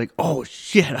midair. I was like, "Oh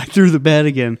shit, I threw the bat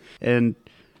again." And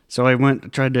so I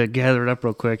tried to gather it up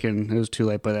real quick, and it was too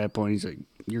late by that point. He's like,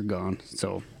 "You're gone." So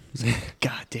I was like,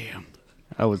 God damn.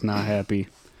 I was not happy.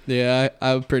 Yeah,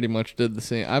 I pretty much did the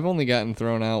same. I've only gotten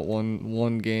thrown out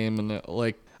one game, and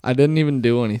I didn't even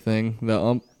do anything. The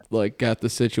ump got the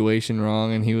situation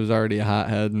wrong, and he was already a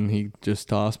hothead, and he just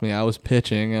tossed me. I was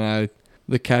pitching, and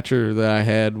the catcher that I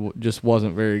had just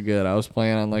wasn't very good. I was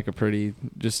playing on like a pretty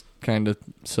just kind of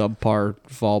subpar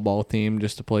fall ball team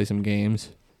just to play some games,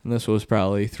 and this was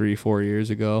probably 3-4 years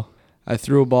ago. I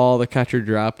threw a ball, the catcher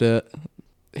dropped it.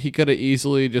 He could have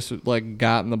easily just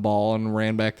gotten the ball and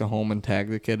ran back to home and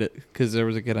tagged the kid because there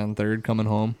was a kid on third coming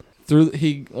home.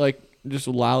 He just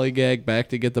lollygagged back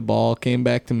to get the ball, came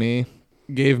back to me,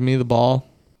 gave me the ball,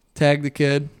 tagged the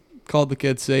kid, called the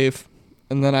kid safe,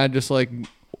 and then I just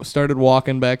started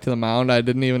walking back to the mound. I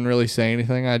didn't even really say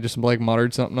anything. I just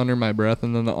muttered something under my breath,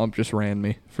 and then the ump just ran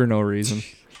me for no reason.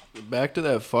 Back to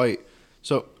that fight.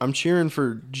 So I'm cheering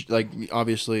for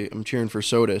obviously I'm cheering for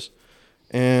Sodas.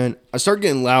 And I start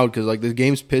getting loud because the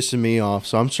game's pissing me off.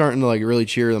 So I'm starting to really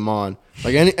cheer them on.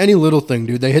 Any little thing,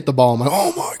 dude, they hit the ball. I'm like,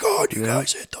 "Oh my God, you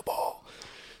guys hit the ball."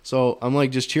 So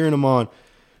I'm just cheering them on.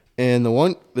 And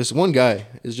this one guy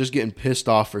is just getting pissed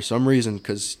off for some reason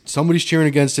because somebody's cheering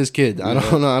against his kid. I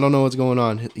don't know what's going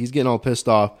on. He's getting all pissed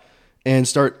off,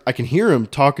 and I can hear him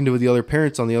talking to the other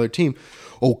parents on the other team.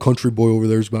 "Oh, country boy over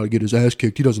there's about to get his ass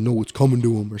kicked. He doesn't know what's coming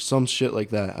to him," or some shit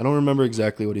like that. I don't remember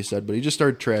exactly what he said, but he just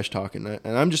started trash talking,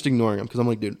 and I'm just ignoring him because I'm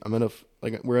like, dude,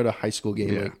 we're at a high school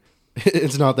game. Yeah.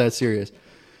 It's not that serious.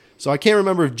 So I can't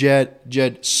remember if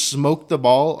Jed smoked the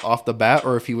ball off the bat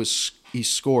or if he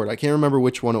scored. I can't remember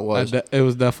which one it was. It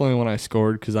was definitely when I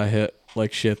scored because I hit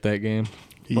like shit that game.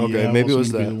 Okay, I maybe it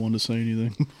was wasn't gonna that. be the one to say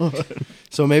anything.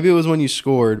 So maybe it was when you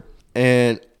scored,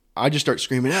 and I just start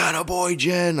screaming, "Ah, boy,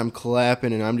 Jen!" I'm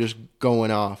clapping, and I'm just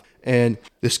going off. And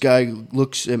this guy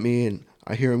looks at me, and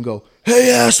I hear him go,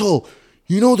 "Hey, asshole!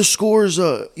 You know the score's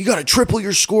you got to triple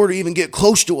your score to even get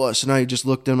close to us." And I just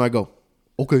looked at him. I go,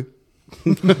 "Okay."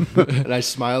 And I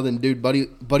smiled, and dude, buddy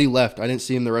left. I didn't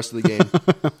see him the rest of the game.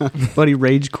 Buddy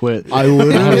rage quit. I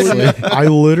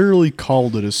literally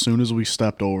called it as soon as we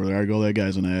stepped over there. I go, that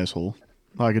guy's an asshole.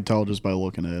 I could tell just by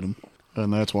looking at him.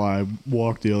 And that's why I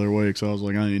walked the other way, because I was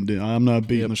like, I'm not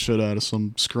beating the shit out of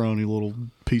some scrawny little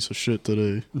piece of shit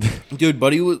today. Dude,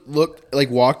 buddy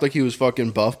walked like he was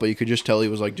fucking buff, but you could just tell he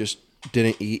was like just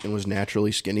didn't eat and was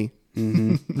naturally skinny.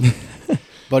 Mm-hmm.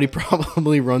 Buddy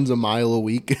probably runs a mile a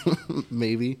week,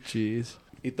 maybe. Jeez.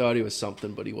 He thought he was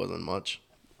something, but he wasn't much.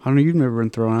 I don't know. You've never been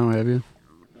thrown out, have you?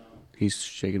 He's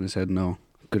shaking his head no.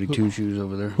 Goody two-shoes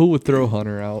over there. Who would throw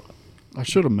Hunter out? I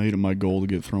should have made it my goal to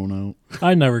get thrown out.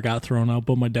 I never got thrown out,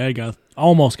 but my dad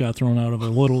almost got thrown out of a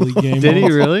Little League game. Did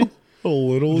he really? A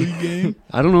Little League game?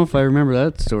 I don't know if I remember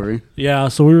that story. Yeah,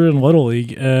 so we were in Little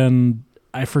League, and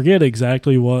I forget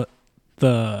exactly what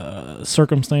the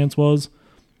circumstance was.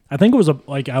 I think it was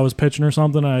I was pitching or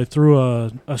something, and I threw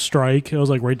a strike. It was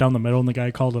like right down the middle, and the guy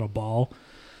called it a ball.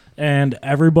 And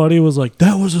everybody was like,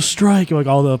 "That was a strike." Like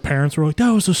all the parents were like,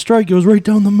 "That was a strike. It was right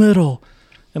down the middle."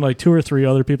 And like 2 or 3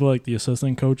 other people, like the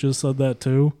assistant coaches, said that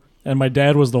too. And my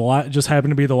dad was just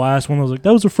happened to be the last one that was like,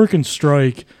 "That was a freaking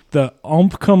strike." The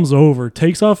ump comes over,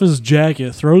 takes off his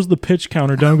jacket, throws the pitch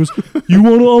counter down, goes, "You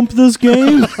want to ump this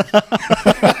game?"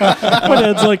 My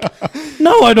dad's like,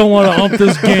 "No, I don't want to ump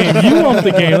this game. You ump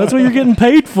the game. That's what you're getting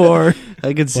paid for."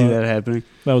 I could see that happening.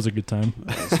 That was a good time.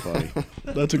 That's funny.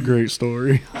 That's a great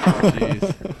story.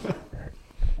 Jeez.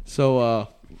 So,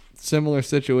 similar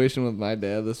situation with my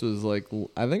dad. This was I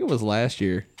think it was last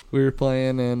year. We were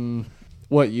playing in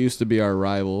what used to be our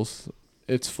rivals.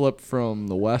 It's flipped from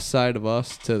the west side of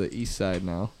us to the east side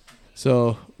now.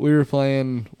 So we were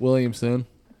playing Williamson,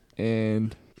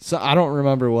 and so I don't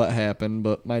remember what happened,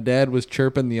 but my dad was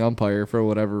chirping the umpire for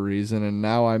whatever reason, and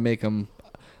now I make him,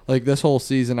 this whole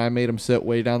season, I made him sit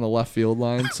way down the left field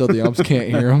line so the umps can't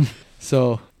hear him.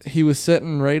 So he was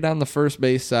sitting right on the first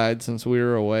base side since we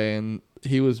were away, and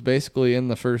he was basically in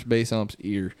the first base ump's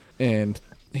ear. And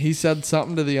he said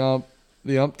something to the ump.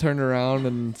 The ump turned around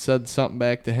and said something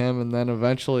back to him, and then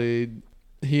eventually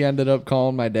he ended up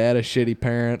calling my dad a shitty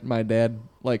parent. My dad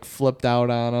flipped out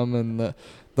on him, and the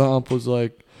ump was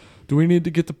like, "Do we need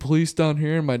to get the police down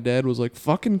here?" And my dad was like,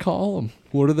 "Fucking call them.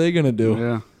 What are they gonna do?"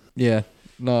 Yeah. Yeah.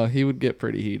 No, he would get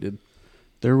pretty heated.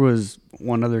 There was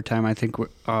one other time, I think we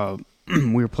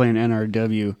were playing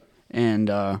NRW,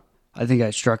 and I think I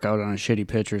struck out on a shitty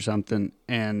pitch or something,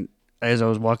 and as I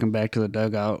was walking back to the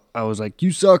dugout, I was like,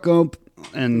 "You suck, ump."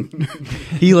 And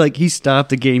he stopped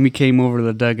the game. He came over to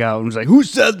the dugout and was like, "Who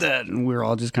said that?" And we were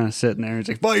all just kind of sitting there. He's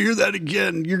like, "If I hear that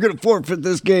again, you're going to forfeit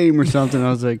this game," or something.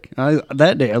 I was like,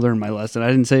 that day I learned my lesson.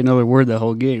 I didn't say another word the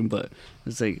whole game, but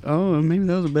it's like, oh, maybe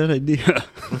that was a bad idea.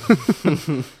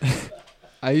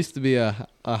 I used to be a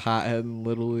hothead in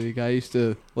Little League. I used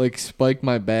to spike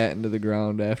my bat into the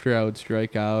ground after I would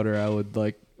strike out, or I would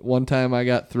one time I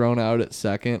got thrown out at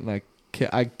second, and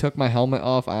I took my helmet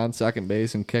off on second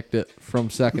base and kicked it from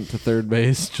second to third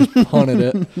base, just punted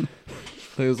it.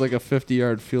 It was like a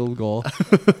 50-yard field goal.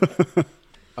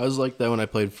 I was like that when I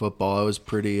played football. I was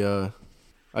pretty.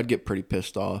 I'd get pretty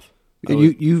pissed off.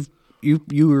 You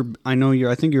were. I know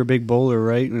I think you're a big bowler,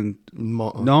 right? And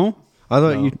no, I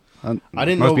thought No. you. I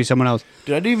didn't must know, be someone else.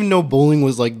 Dude, I didn't even know bowling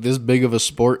was this big of a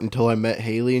sport until I met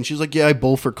Haley, and she's like, "Yeah, I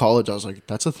bowl for college." I was like,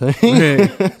 "That's a thing."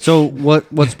 Okay. So what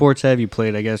sports have you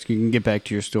played? I guess you can get back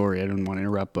to your story. I didn't want to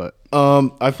interrupt, but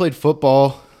I played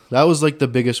football. That was the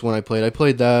biggest one I played. I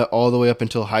played that all the way up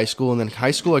until high school, and then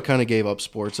high school I kind of gave up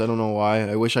sports. I don't know why.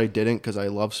 I wish I didn't because I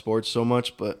love sports so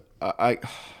much, but I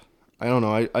don't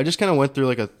know. I just kind of went through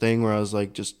a thing where I was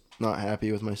just not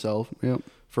happy with myself. Yep.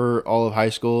 For all of high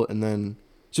school, and then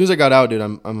as soon as I got out, dude,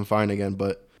 I'm fine again.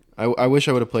 But I wish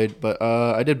I would have played. But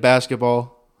I did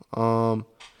basketball.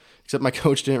 Except my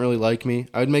coach didn't really like me.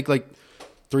 I would make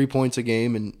 3 points a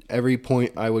game, and every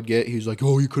point I would get, he was like,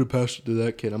 "Oh, you could have passed it to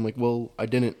that kid." I'm like, "Well, I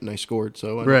didn't, and I scored,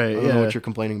 so I don't know what you're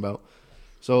complaining about."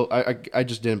 So I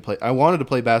just didn't play. I wanted to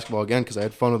play basketball again because I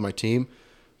had fun with my team.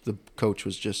 The coach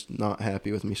was just not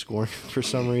happy with me scoring for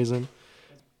some reason.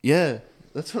 Yeah,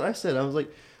 that's what I said. I was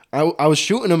like, I was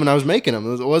shooting them and I was making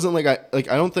them. It wasn't I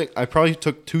don't think I probably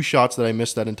took 2 shots that I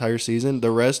missed that entire season.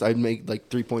 The rest I'd make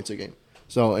 3 points a game.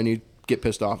 So, and you get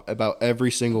pissed off about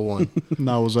every single one.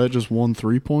 Now, was that just 1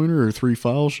 3-pointer or 3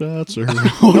 foul shots or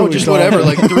No, just whatever.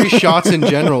 Like 3 shots in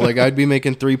general. Like I'd be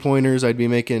making 3-pointers. I'd be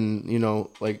making,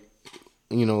 like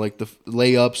the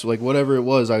layups, like whatever it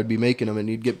was. I would be making them, and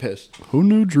you'd get pissed. Who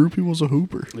knew Droopy was a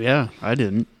hooper? Yeah, I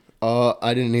didn't.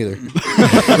 I didn't either.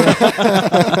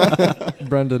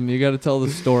 Brendan, you got to tell the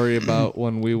story about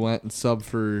when we went and subbed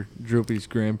for Droopy's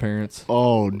grandparents.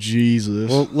 Oh,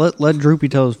 Jesus. Well, let Droopy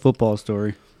tell his football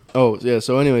story. Oh yeah.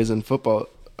 So, anyways, in football,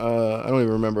 I don't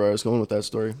even remember where I was going with that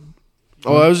story.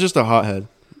 Oh, I was just a hothead.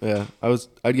 Yeah,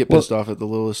 I'd get pissed off at the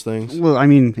littlest things. Well, I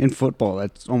mean, in football,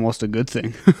 that's almost a good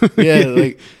thing. Yeah,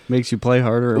 like makes you play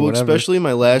harder or whatever. Especially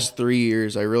my last 3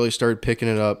 years, I really started picking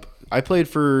it up. I played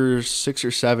for 6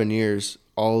 or 7 years,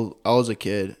 all as a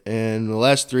kid, and the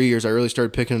last 3 years, I really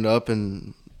started picking it up,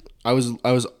 and I was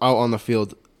out on the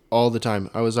field all the time.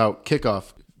 I was out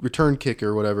kickoff, return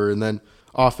kicker, whatever, and then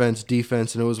offense,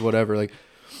 defense, and it was whatever. Like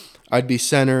I'd be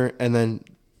center, and then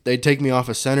they'd take me off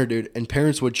of center, dude, and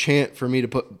parents would chant for me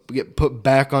to get put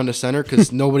back onto center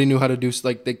because nobody knew how to do,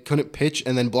 like they couldn't pitch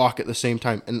and then block at the same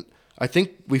time. And I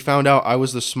think we found out I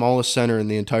was the smallest center in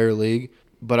the entire league,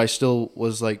 but I still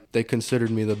was like, they considered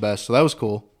me the best. So that was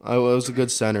cool. I was a good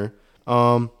center.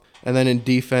 And then in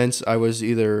defense, I was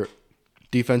either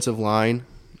defensive line,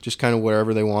 just kind of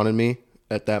wherever they wanted me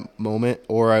at that moment,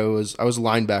 or I was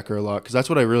linebacker a lot because that's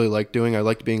what I really liked doing. I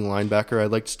liked being linebacker. I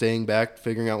liked staying back,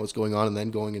 figuring out what's going on, and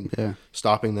then going and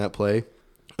stopping that play.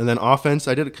 And then offense,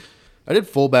 I did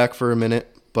fullback for a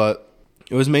minute, but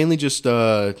it was mainly just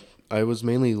linebacker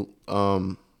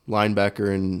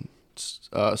and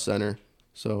center.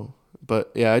 So,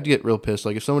 but yeah, I'd get real pissed.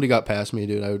 Like if somebody got past me,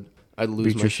 dude, I'd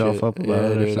lose my yourself shit. up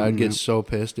about it or dude, I'd get something, so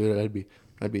pissed, dude.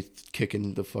 I'd be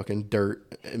kicking the fucking dirt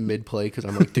mid play because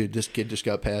I'm like, dude, this kid just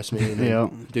got past me. And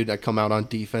then, dude, I come out on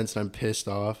defense and I'm pissed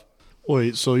off.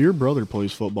 Wait, so your brother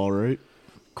plays football, right?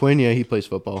 Quinn, yeah, he plays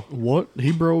football. What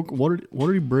he broke? What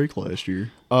did he break last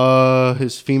year?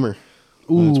 His femur.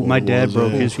 Ooh, my dad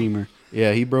broke his femur.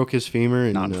 Yeah, he broke his femur,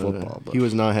 and Not in football, but he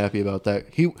was not happy about that.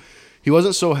 He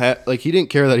wasn't so like he didn't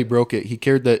care that he broke it. He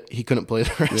cared that he couldn't play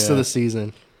the rest of the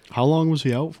season. How long was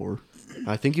he out for?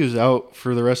 I think he was out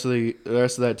for the rest of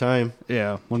that time.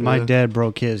 Yeah, when my dad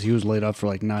broke his, he was laid up for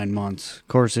like 9 months. Of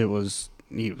course, he was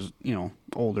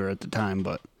older at the time,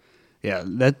 but yeah,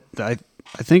 that I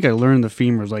think I learned the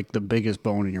femur is like the biggest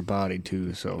bone in your body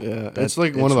too. So yeah, that's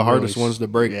like one of the hardest ones to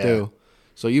break too.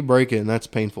 So you break it, and that's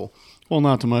painful. Well,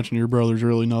 not to mention your brother's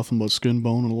really nothing but skin,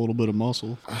 bone, and a little bit of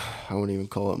muscle. I wouldn't even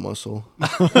call it muscle.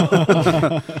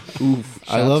 Oof,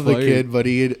 I love the kid, but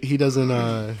he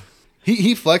doesn't.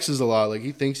 He flexes a lot. Like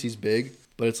he thinks he's big,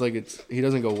 but it's like he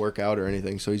doesn't go work out or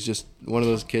anything. So he's just one of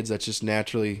those kids that's just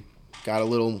naturally got a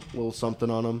little something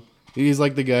on him. He's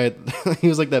like the guy. He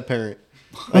was like that parent.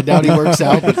 I doubt he works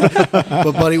out,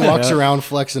 but buddy walks around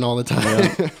flexing all the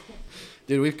time. Yeah.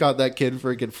 Dude, we've caught that kid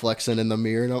freaking flexing in the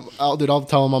mirror, and I'll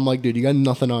tell him, I'm like, dude, you got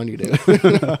nothing on you, dude.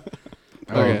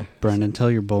 Okay, Brendan, tell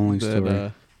your bowling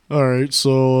story. All right,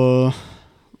 so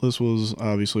this was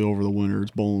obviously over the winter.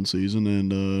 It's bowling season,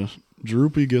 and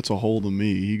Droopy gets a hold of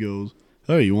me. He goes,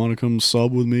 hey, you want to come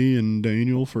sub with me and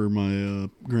Daniel for my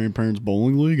grandparents'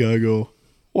 bowling league? I go,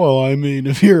 well, I mean,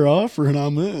 if you're offering,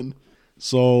 I'm in.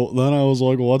 So then I was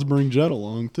like, well, let's bring Jed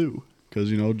along, too. Because,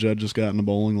 Jed just got into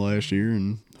bowling last year,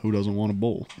 and who doesn't want to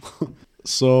bowl?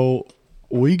 So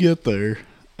we get there,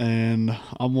 and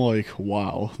I'm like,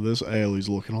 wow, this alley's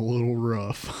looking a little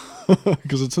rough.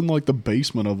 Because it's in, like, the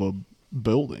basement of a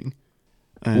building.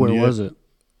 And where was it?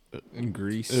 In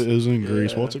Greece. It is in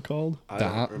Greece. What's it called?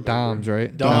 Doms,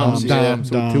 right? Doms,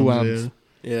 with 2 M's.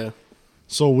 Yeah.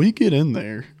 So we get in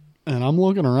there, and I'm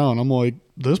looking around. I'm like,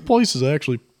 this place is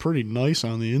actually pretty nice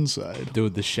on the inside.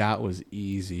 Dude, the shot was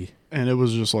easy. And it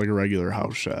was just like a regular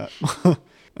house shot.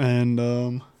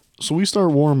 And so we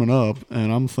start warming up,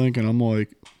 and I'm like,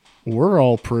 we're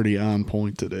all pretty on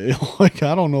point today. Like,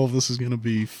 I don't know if this is going to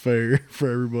be fair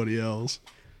for everybody else.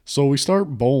 So we start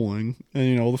bowling,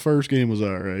 and, the first game was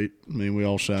all right. I mean, we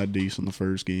all shot decent the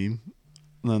first game.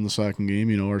 And then the second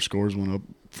game, our scores went up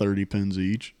 30 pins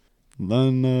each.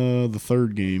 Then the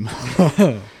third game.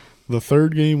 The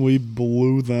third game, we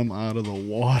blew them out of the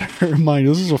water. Mind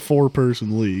you, this is a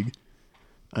 4-person league.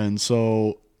 And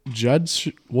so Jed,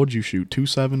 what'd you shoot?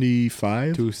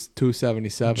 275?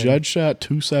 277. Jed shot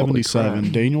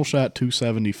 277. Daniel shot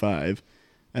 275.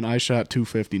 And I shot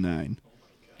 259.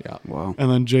 Yeah. Wow. And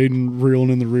then Jayden reeling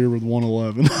in the rear with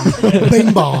 111.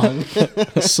 Bing bong.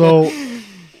 So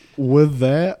with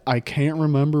that, I can't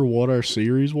remember what our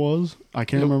series was. I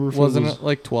can't remember if Wasn't it was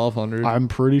like 1,200? I'm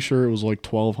pretty sure it was like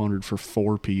 1,200 for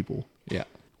 4 people. Yeah.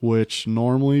 which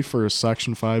normally for a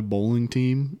Section 5 bowling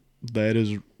team, that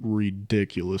is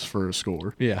ridiculous for a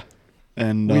score. Yeah.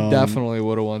 And We definitely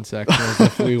would have won sectionals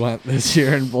if we went this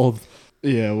year in both.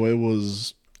 Yeah, well, it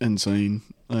was insane.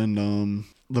 And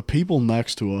the people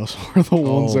next to us were the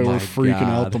ones that were freaking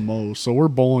out the most. So we're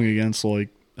bowling against, like,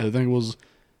 I think it was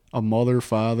a mother,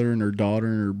 father, and her daughter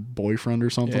and her boyfriend or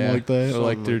something like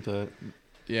that.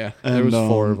 Yeah, and, there was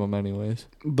 4 of them anyways.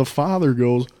 The father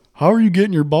goes, "How are you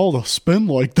getting your ball to spin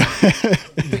like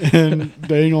that?" And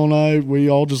Daniel and I, we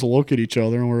all just look at each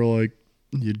other and we're like,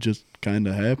 it just kind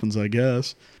of happens, I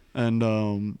guess. And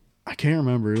I can't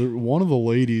remember. One of the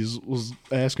ladies was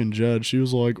asking Jed. She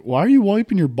was like, "Why are you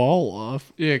wiping your ball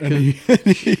off?" Yeah,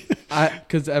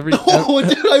 because every Oh,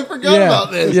 dude, I forgot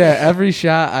about this. Yeah, every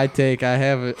shot I take, I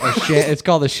have it's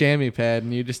called a chamois pad,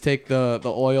 and you just take the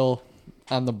oil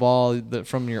on the ball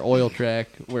from your oil track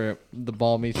where the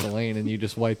ball meets the lane, and you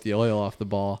just wipe the oil off the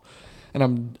ball.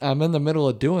 And I'm in the middle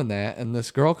of doing that, and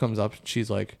this girl comes up, and she's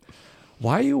like,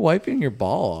 "Why are you wiping your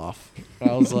ball off?" And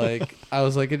I was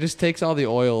like, it just takes all the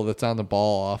oil that's on the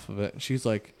ball off of it. And she's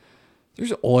like,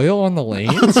 "There's oil on the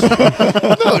lanes?"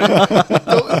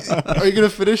 Are you gonna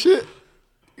finish it?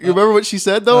 You remember what she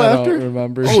said though? I after don't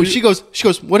remember. Oh, she goes,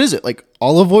 "What is it? Like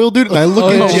olive oil, dude?" And I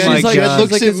look at Jed. She's like, Jed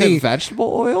looks "Is at me. it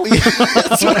vegetable oil?"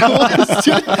 That's what I was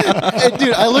doing. And,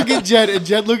 dude, I look at Jed, and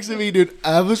Jed looks at me, dude.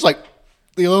 I was like,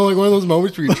 like one of those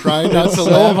moments where you're trying not to so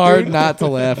laugh. hard dude. not to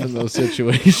laugh in those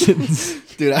situations.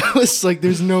 Dude, I was like,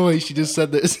 "There's no way she just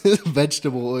said this is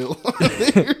vegetable oil."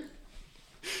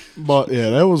 But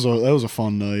yeah, that was a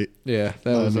fun night. Yeah,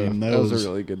 that was a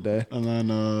really good day. And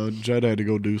then Jed had to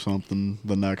go do something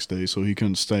the next day, so he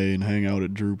couldn't stay and hang out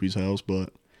at Droopy's house.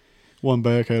 But went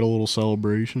back, had a little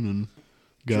celebration, and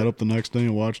got up the next day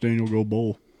and watched Daniel go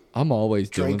bowl. I'm always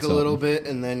doing Drank a little bit,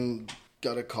 and then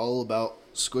got a call about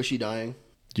Squishy dying.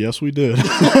 Yes, we did.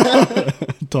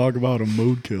 Talk about a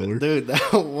mood killer. Dude,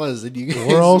 that was. And you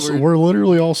guys We're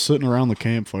literally all sitting around the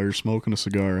campfire smoking a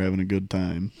cigar, having a good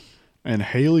time. And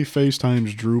Haley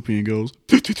FaceTimes Droopy and goes,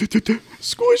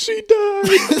 "Squishy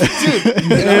died."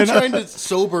 Dude, and I'm trying to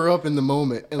sober up in the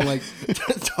moment and like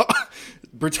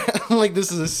pretend like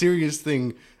this is a serious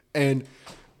thing. And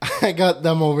I got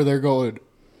them over there going,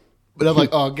 but I'm like,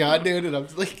 "Oh God, dude!" And I'm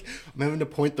like, I'm having to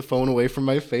point the phone away from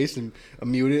my face and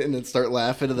mute it, and then start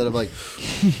laughing, and then I'm like,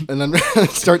 and then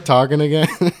start talking again.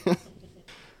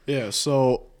 Yeah,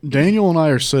 so Daniel and I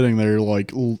are sitting there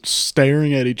like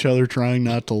staring at each other, trying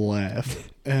not to laugh,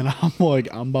 and I'm like,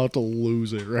 I'm about to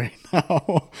lose it right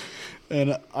now.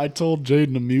 And I told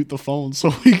Jayden to mute the phone so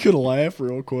he could laugh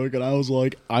real quick, and I was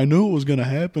like, I knew it was going to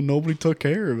happen. Nobody took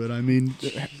care of it. I mean,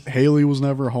 Haley was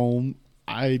never home.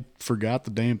 I forgot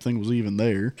the damn thing was even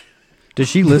there. Does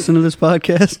she listen to this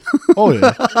podcast? Oh,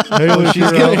 yeah. Haley,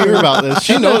 She's going to hear about this.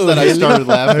 She knows that I started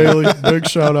laughing. Haley, big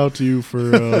shout out to you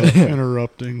for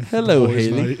interrupting. Hello, boys'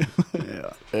 Haley. night.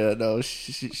 Yeah, no,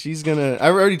 she's going to... I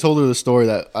already told her the story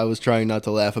that I was trying not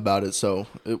to laugh about it, so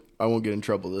I won't get in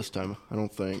trouble this time, I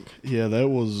don't think. Yeah, that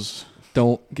was...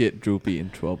 Don't get Droopy in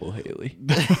trouble, Haley.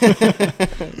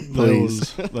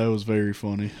 Please. That was very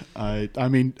funny. I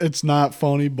mean, it's not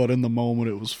funny, but in the moment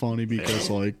it was funny because,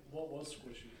 like...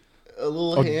 A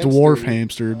little A hamster. dwarf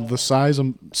hamster, the size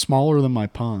of smaller than my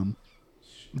palm,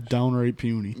 downright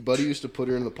puny. Buddy used to put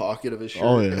her in the pocket of his shirt.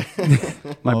 Oh yeah,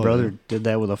 My Oh, brother did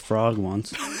that with a frog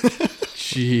once.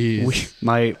 Jeez.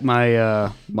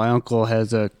 My uncle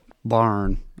has a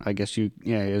barn. I guess he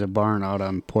has a barn out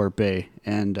on Port Bay,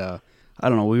 and I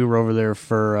don't know. We were over there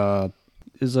for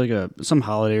it was like some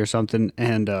holiday or something,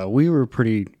 and we were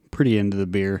pretty into the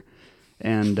beer.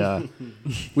 And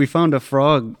we found a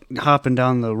frog hopping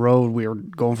down the road. We were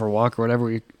going for a walk or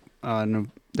whatever. And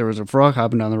there was a frog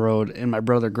hopping down the road, and my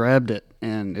brother grabbed it.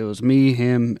 And it was me,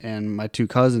 him, and my 2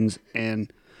 cousins.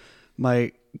 And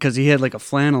because he had like a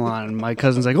flannel on, and my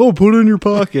cousin's like, "Oh, put it in your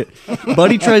pocket."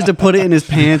 Buddy tries to put it in his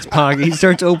pants pocket. He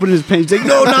starts opening his pants. He's like,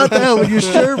 "No, not that one, your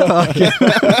shirt pocket."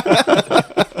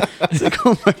 It's like,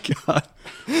 oh my God.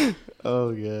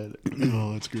 Oh, God.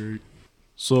 oh that's great.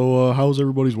 So, how was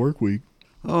everybody's work week?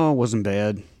 Oh, it wasn't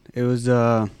bad. It was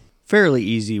a fairly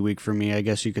easy week for me, I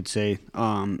guess you could say.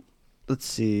 Let's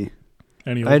see.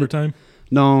 Any overtime?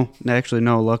 No, actually,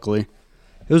 no, luckily.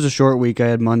 It was a short week. I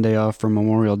had Monday off for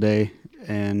Memorial Day,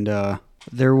 and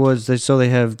they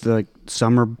have like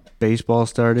summer baseball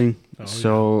starting. Oh,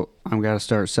 so I'm got to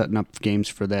start setting up games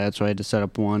for that. So I had to set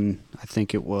up one, I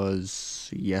think it was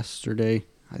yesterday,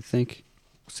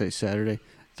 say Saturday.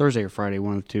 Thursday or Friday,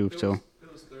 one of the two. It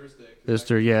was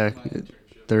Thursday.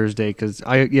 Thursday, because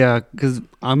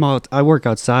I'm out. I work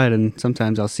outside, and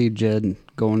sometimes I'll see Jed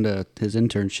going to his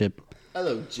internship.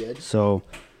 Hello, Jed. So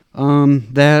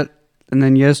That, and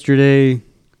then yesterday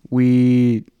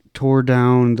we tore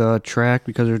down the track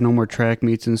because there's no more track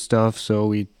meets and stuff. So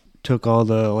we took all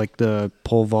the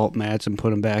pole vault mats and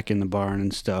put them back in the barn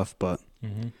and stuff. But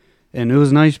and it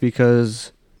was nice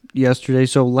because yesterday,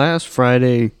 so last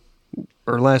Friday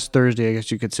or last Thursday, I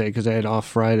guess you could say, because I had off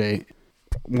Friday.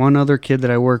 One other kid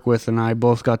that I work with and I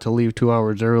both got to leave 2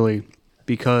 hours early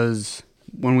because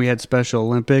when we had Special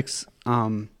Olympics,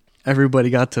 everybody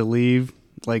got to leave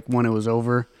like when it was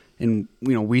over, and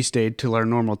we stayed till our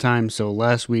normal time. So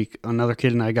last week, another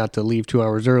kid and I got to leave 2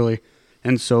 hours early,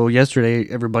 and so yesterday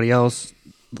everybody else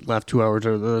left 2 hours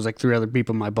early. There was like 3 other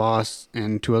people, my boss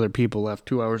and 2 other people left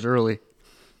 2 hours early.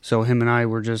 So him and I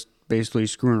were just basically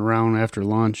screwing around after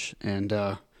lunch,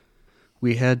 and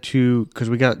we had to,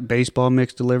 because we got baseball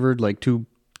mix delivered, like 2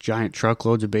 giant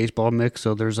truckloads of baseball mix.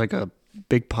 So there's like a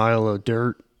big pile of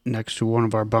dirt next to one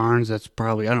of our barns that's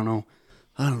probably, I don't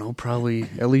know, probably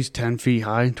at least 10 feet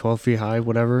high, 12 feet high,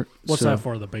 whatever. What's that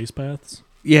for, the base paths?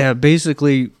 Yeah,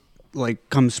 basically, like,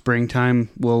 come springtime,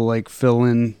 we'll, like, fill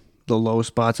in the low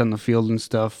spots on the field and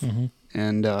stuff.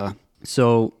 And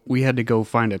so we had to go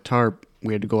find a tarp.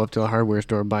 We had to go up to the hardware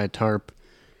store, buy a tarp,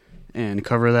 and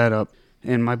cover that up.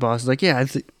 And my boss is like, yeah, I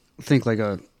think like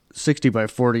a 60 by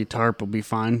 40 tarp will be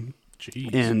fine.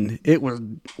 Jeez. And it was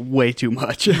way too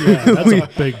much. Yeah, that's a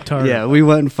big tarp. Yeah, we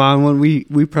went and found one.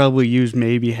 We probably used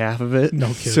maybe half of it. No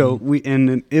kidding. So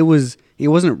it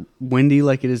wasn't windy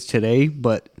like it is today,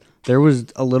 but there was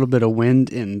a little bit of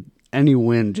wind, and any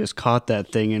wind just caught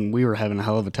that thing, and we were having a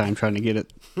hell of a time trying to get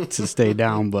it to stay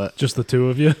down. But just the 2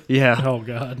 of you? Yeah. Oh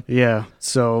God. Yeah.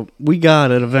 So we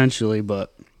got it eventually,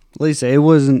 but at least it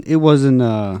wasn't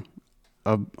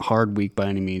a hard week by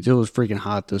any means. It was freaking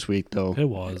hot this week, though. It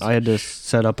was. I had to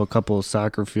set up a couple of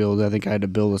soccer fields. I think I had to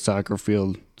build a soccer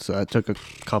field, so that took a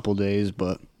couple days,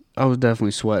 but I was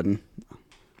definitely sweating.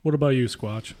 What about you,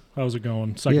 Squatch? How's it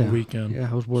going? Second weekend. Yeah,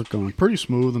 how's work going? Pretty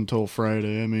smooth until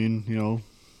Friday. I mean,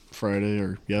 Friday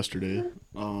or yesterday.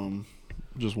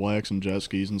 Just waxing jet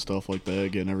skis and stuff like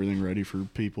that, getting everything ready for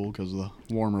people because the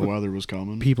warmer weather was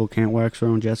coming. People can't wax their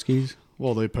own jet skis?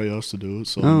 Well, they pay us to do it.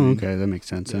 So okay, that makes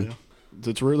sense then.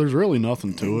 There's really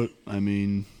nothing to it. I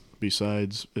mean,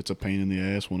 besides it's a pain in the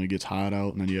ass when it gets hot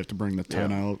out and then you have to bring the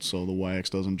tent out so the wax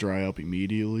doesn't dry up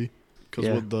immediately. Because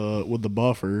with the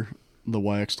buffer, the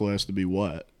wax still has to be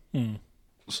wet.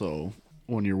 So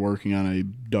when you're working on a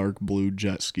dark blue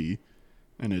jet ski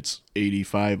and it's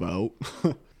 85 out,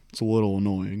 it's a little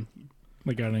annoying.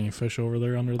 They got any fish over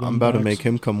there under the I'm about to make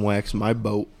him come wax my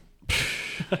boat.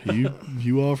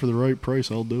 You offer the right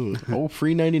price, I'll do it. Oh,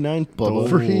 free 99, Bubba.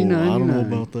 Free 99. I don't know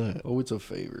about that. Oh, it's a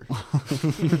favor.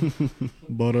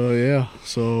 But yeah,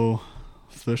 so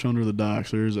fish under the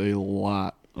docks. There's a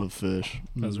lot of fish.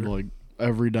 There's like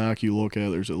every dock you look at,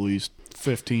 there's at least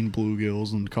 15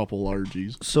 bluegills and a couple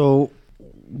largies. So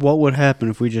what would happen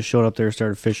if we just showed up there and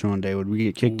started fishing one day? Would we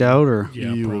get kicked out, or?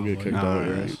 Yeah, you probably. will get kicked out,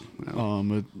 yes.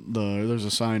 There's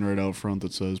a sign right out front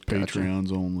that says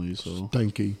Patreons only, so.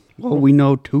 Thank Well, we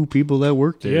know 2 people that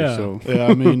work there, Yeah. so. Yeah,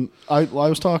 I mean, I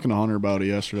was talking to Hunter about it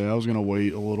yesterday. I was going to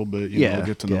wait a little bit,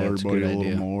 get to know it's a everybody good a little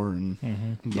idea. more,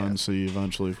 and then see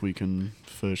eventually if we can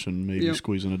fish and maybe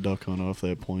squeeze in a duck hunt off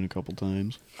that point a couple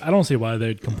times. I don't see why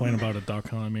they'd complain about a duck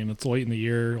hunt. I mean, it's late in the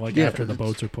year, after the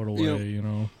boats are put away,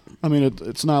 I mean,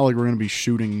 it's not like we're going to be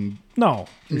shooting. No,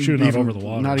 you're shooting out over the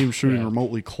water. Not even shooting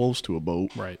remotely close to a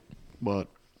boat. Right. But,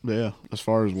 yeah, as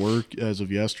far as work, as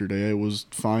of yesterday, it was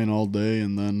fine all day.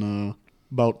 And then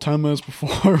about 10 minutes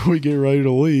before we get ready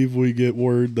to leave, we get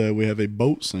word that we have a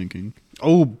boat sinking.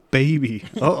 Oh, baby.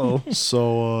 Uh-oh.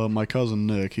 So my cousin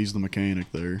Nick, he's the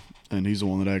mechanic there, and he's the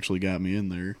one that actually got me in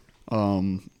there.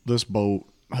 This boat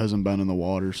hasn't been in the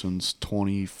water since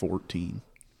 2014.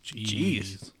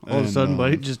 Jeez. All of a sudden,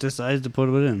 buddy just decides to put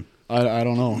it in. I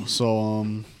don't know. So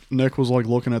Nick was like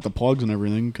looking at the plugs and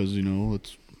everything because,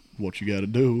 it's what you got to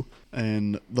do.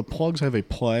 And the plugs have a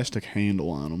plastic handle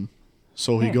on them.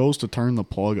 So he goes to turn the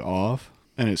plug off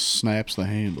and it snaps the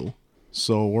handle.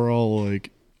 So we're all like,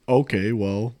 okay,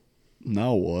 well,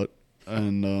 now what?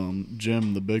 And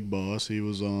Jim, the big boss, he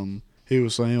was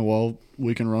saying, well,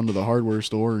 we can run to the hardware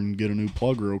store and get a new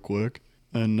plug real quick.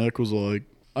 And Nick was like,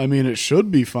 I mean, it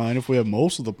should be fine if we have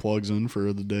most of the plugs in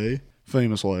for the day.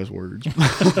 Famous last words.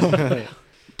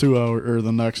 2 hours, or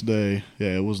the next day.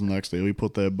 Yeah, it was the next day. We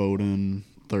put that boat in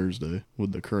Thursday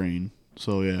with the crane.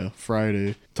 So, yeah,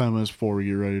 Friday, 10 minutes before we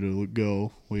get ready to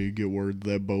go, we get word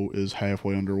that boat is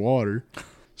halfway underwater.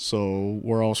 So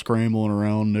we're all scrambling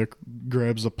around. Nick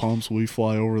grabs the pumps. We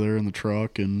fly over there in the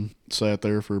truck and sat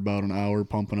there for about an hour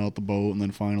pumping out the boat, and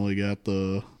then finally got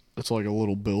it's like a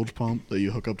little bilge pump that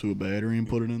you hook up to a battery and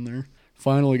put it in there.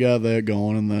 finally got that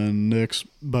going, and then Nick's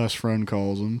best friend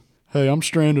calls him. Hey, I'm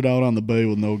stranded out on the bay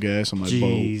with no gas in my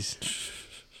Jeez.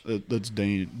 boat. That's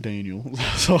Daniel.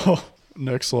 So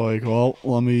Nick's like, well,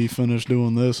 let me finish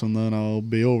doing this, and then I'll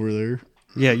be over there.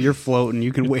 Yeah, you're floating.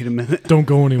 You can wait a minute. Don't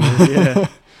go anywhere. Yeah.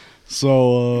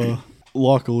 So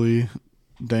luckily,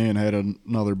 Dan had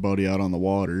another buddy out on the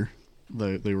water.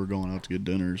 They were going out to get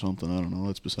dinner or something. I don't know.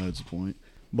 That's besides the point.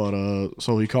 But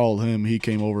so he called him. He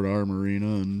came over to our marina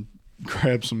and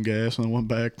grabbed some gas and went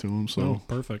back to him. So Oh,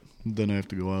 perfect. didn't have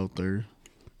to go out there.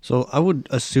 So I would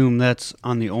assume that's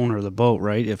on the owner of the boat,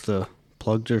 right? If the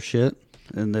plugs are shit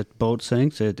and the boat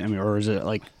sinks, or is it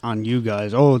like on you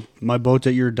guys? Oh, my boat's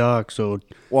at your dock, so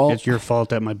it's your fault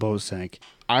that my boat sank.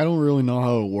 I don't really know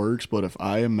how it works, but if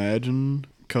I imagine,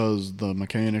 because the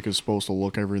mechanic is supposed to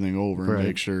look everything over and Right.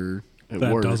 make sure it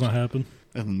That works. doesn't happen.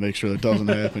 And make sure that doesn't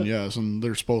happen, yes. And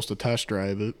they're supposed to test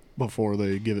drive it before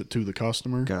they give it to the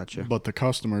customer. Gotcha. But the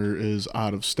customer is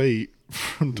out of state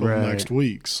until Right. next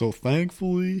week. So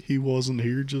thankfully, he wasn't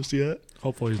here just yet.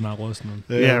 Hopefully he's not listening.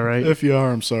 Yeah, right. If you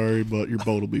are, I'm sorry, but your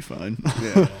boat will be fine.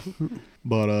 Yeah.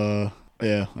 But,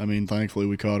 yeah, I mean, thankfully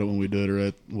we caught it when we did, or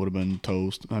it would have been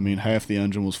toast. I mean, half the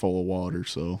engine was full of water,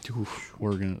 so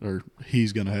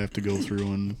he's gonna have to go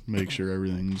through and make sure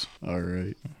everything's all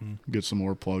right. Get some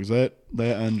more plugs. That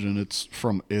engine, it's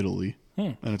from Italy,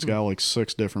 and it's got like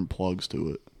 6 different plugs to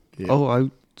it. Yeah. Oh,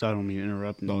 I don't mean to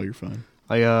interrupt. No, you're fine.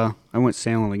 I went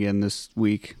sailing again this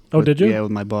week. Oh, did you? Yeah, with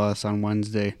my boss on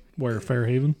Wednesday. Where,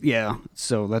 Fairhaven? Yeah,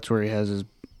 so that's where he has his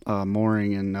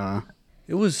mooring, and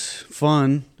it was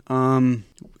fun.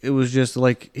 It was just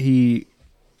like he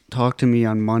talked to me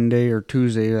on Monday or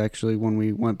Tuesday, actually, when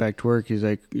we went back to work. He's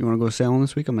like, "You want to go sailing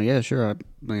this week?" I'm like, "Yeah, sure."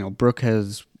 Brooke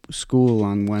has school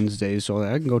on Wednesday, so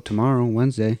I can go tomorrow,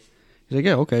 Wednesday. He's like,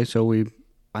 "Yeah, okay." So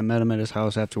I met him at his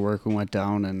house after work. We went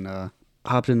down and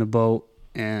hopped in the boat,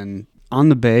 and on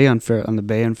the bay in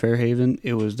Fairhaven,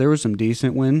 there was some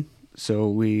decent wind. So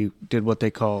we did what they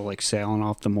call like sailing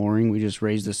off the mooring. We just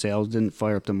raised the sails, didn't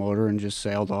fire up the motor, and just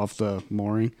sailed off the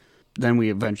mooring. Then we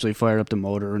eventually fired up the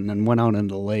motor and then went out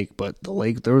into the lake. But the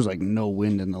lake, there was like no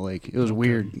wind in the lake. It was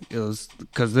weird. It was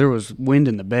because there was wind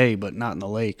in the bay, but not in the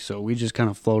lake. So we just kind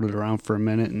of floated around for a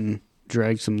minute and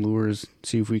dragged some lures,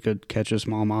 see if we could catch a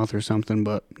smallmouth or something.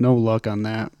 But no luck on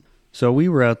that. So we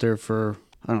were out there for,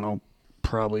 I don't know,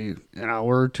 probably an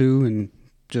hour or two, and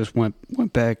just went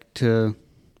back to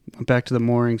the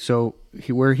mooring. So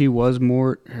where he was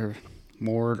moored or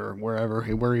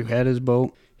where he had his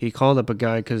boat, he called up a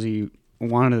guy because he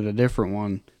wanted a different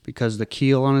one, because the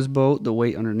keel on his boat, the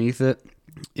weight underneath it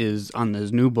is on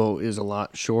his new boat is a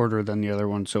lot shorter than the other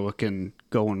one, so it can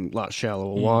go in a lot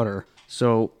shallower water.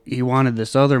 So he wanted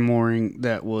this other mooring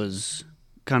that was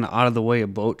kind of out of the way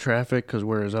of boat traffic, because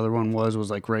where his other one was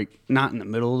like right, not in the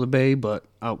middle of the bay, but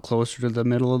out closer to the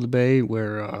middle of the bay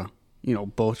where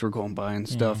boats were going by and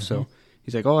stuff. Mm-hmm. So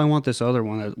he's like, "Oh, I want this other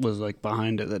one that was like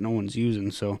behind it that no one's using."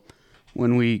 So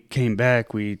when we came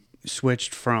back, we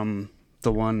switched from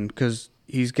the one, because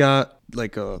he's got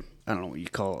like I don't know what you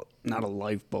call it, not a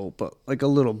lifeboat, but like a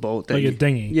little boat that like a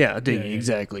dinghy. Yeah, a dinghy,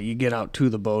 exactly. You get out to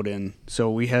the boat in.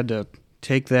 So we had to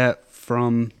take that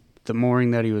from the mooring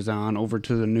that he was on over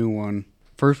to the new one.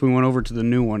 First, we went over to the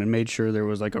new one and made sure there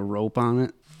was like a rope on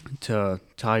it to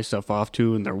tie stuff off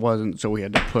to, and there wasn't. So he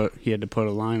had to put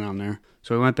a line on there.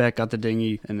 So we went back, got the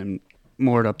dinghy, and then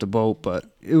moored up the boat. But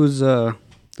it was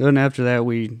then after that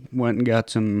we went and got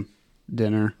some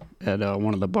dinner at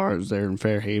one of the bars there in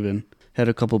Fairhaven. Had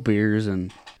a couple beers,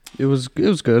 and it was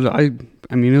good. I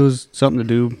mean, it was something to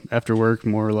do after work,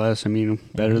 more or less. I mean,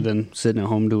 better than sitting at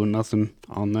home doing nothing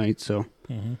all night. So.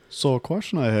 Mm-hmm. So a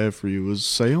question I have for you, is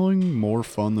sailing more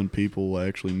fun than people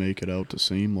actually make it out to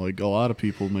seem? Like, a lot of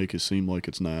people make it seem like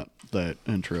it's not that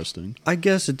interesting. I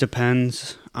guess it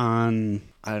depends on,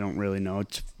 I don't really know.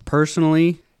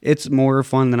 Personally, it's more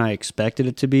fun than I expected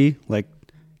it to be. Like,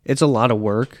 it's a lot of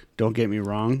work, don't get me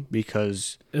wrong,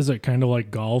 because... Is it kind of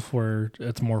like golf where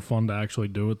it's more fun to actually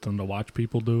do it than to watch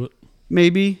people do it?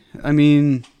 Maybe. I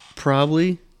mean,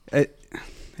 probably.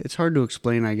 It's hard to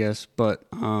explain, I guess, but...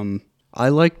 I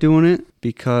like doing it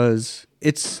because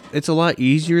it's a lot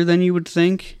easier than you would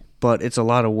think, but it's a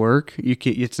lot of work.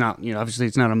 It's not, obviously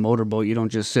it's not a motorboat. You don't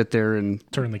just sit there and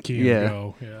turn the key and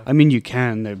go. Yeah. I mean, you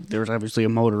can. There's obviously a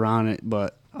motor on it,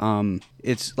 but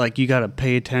it's like you got to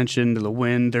pay attention to the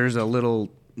wind. There's a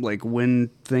little like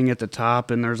wind thing at the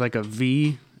top, and there's like a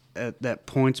V that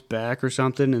points back or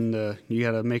something, and you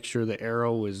got to make sure the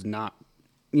arrow is not,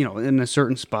 in a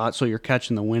certain spot so you're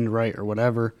catching the wind right or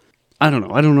whatever. I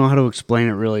don't know how to explain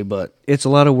it really, but it's a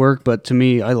lot of work, but to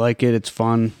me, I like it. It's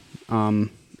fun.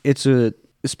 It's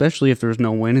especially if there's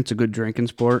no wind, it's a good drinking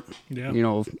sport. Yeah. You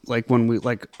know, like when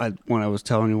I was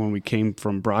telling you when we came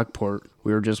from Brockport,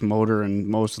 we were just motoring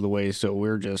most of the way, so we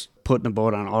were just putting the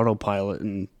boat on autopilot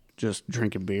and just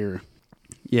drinking beer.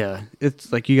 Yeah,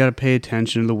 it's like you got to pay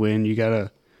attention to the wind.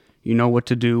 You know what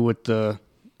to do with the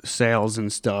sails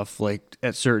and stuff, like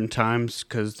at certain times,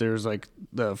 because there's like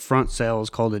the front sail is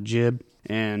called a jib,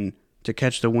 and to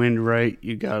catch the wind right,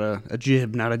 you got a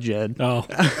jib, not a jed. Oh.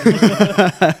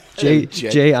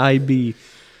 Jib.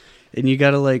 And you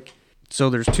got to like, so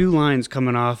there's two lines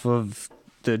coming off of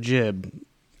the jib,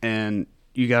 and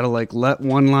you got to like let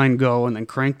one line go and then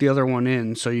crank the other one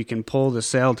in so you can pull the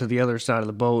sail to the other side of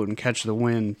the boat and catch the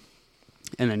wind.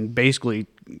 And then basically,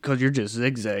 because you're just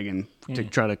zigzagging to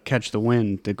try to catch the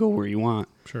wind to go where you want.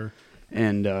 Sure.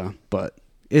 And, but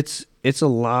it's a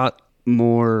lot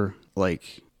more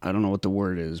like, I don't know what the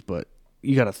word is, but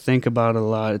you got to think about it a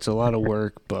lot. It's a lot of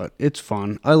work, but it's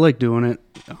fun. I like doing it.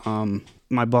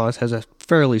 My boss has a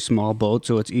fairly small boat,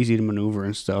 so it's easy to maneuver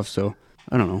and stuff. So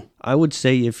I don't know. I would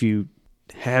say if you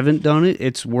haven't done it,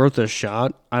 it's worth a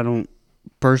shot. I don't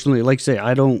personally, like say,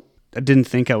 I didn't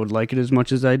think I would like it as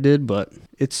much as I did, but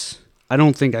I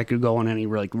don't think I could go on any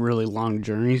like really long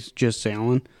journeys just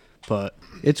sailing, but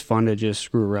it's fun to just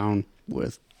screw around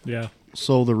with. Yeah.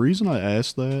 So the reason I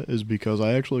asked that is because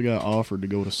I actually got offered to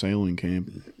go to sailing camp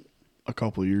a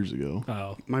couple of years ago.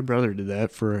 Oh. My brother did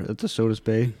that at the Sodas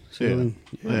Bay sailing.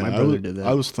 Yeah, my brother did that.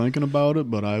 I was thinking about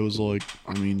it, but I was like,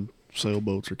 I mean,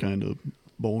 sailboats are kind of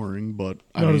boring, but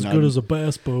Not as good as a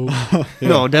bass boat.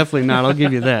 No, definitely not. I'll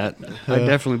give you that. I'd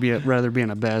definitely rather be in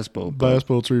a bass boat. Bass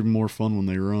boats are even more fun when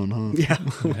they run, huh?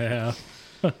 Yeah.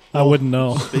 Yeah. I wouldn't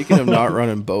know. Speaking of not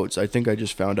running boats, I think I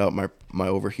just found out my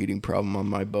overheating problem on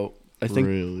my boat. I think,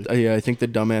 really? Yeah, I think the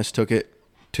dumbass took it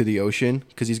to the ocean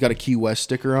because he's got a Key West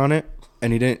sticker on it,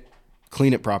 and he didn't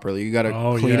clean it properly. You got to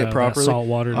clean it properly. Salt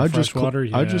water to fresh water.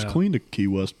 Yeah. I just cleaned a Key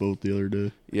West boat the other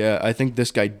day. Yeah, I think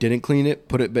this guy didn't clean it,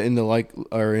 put it into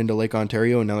Lake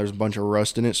Ontario, and now there's a bunch of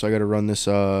rust in it. So I got to run this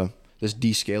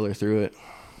descaler through it.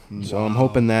 So I'm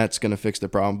hoping that's gonna fix the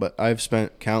problem. But I've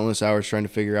spent countless hours trying to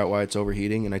figure out why it's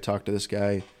overheating, and I talked to this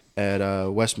guy at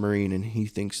West Marine, and he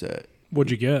thinks that.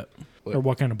 What'd you get? Or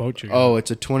what kind of boat you got? Oh, it's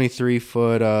a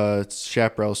 23-foot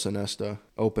Chaparral Sinesta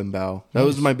open bow. That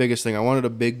was my biggest thing. I wanted a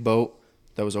big boat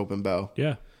that was open bow.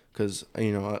 Yeah. Because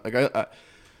like I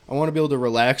want to be able to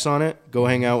relax on it, go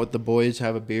hang out with the boys,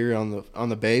 have a beer on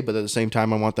the bay, but at the same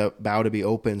time I want that bow to be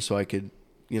open so I could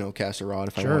cast a rod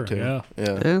if I want to. Yeah.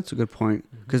 Yeah, that's a good point.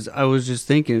 Because I was just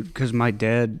thinking, because my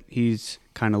dad, he's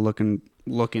kind of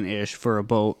looking-ish for a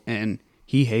boat, and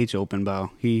he hates open bow.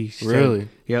 Really?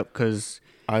 Yep, because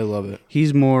I love it.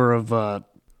 he's more of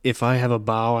if I have a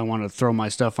bow, I want to throw my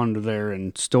stuff under there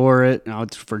and store it. Now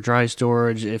it's for dry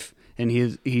storage. And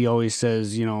he always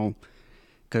says,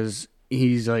 because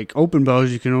he's like, open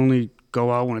bows, you can only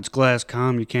go out when it's glass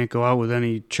calm. You can't go out with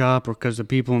any chop, or because the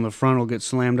people in the front will get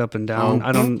slammed up and down.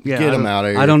 Get them out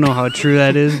of here. I don't know how true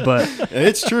that is, but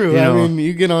it's true. You I know. mean,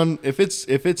 you get on if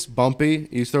it's bumpy,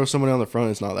 you throw somebody on the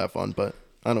front. It's not that fun, but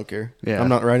I don't care. Yeah. I'm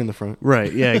not riding the front.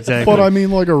 right, yeah, exactly. But I mean,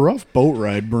 like a rough boat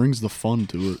ride brings the fun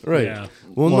to it. Right. Yeah.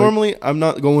 Well, Like- normally I'm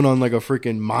not going on like a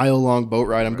freaking mile-long boat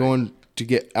ride. I'm going to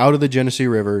get out of the Genesee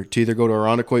River to either go to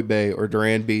Irondequoit Bay or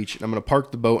Durand Beach. And I'm going to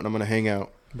park the boat and I'm going to hang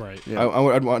out. Right. Yeah.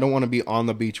 I don't want to be on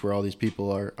the beach where all these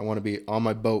people are. I want to be on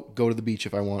my boat, go to the beach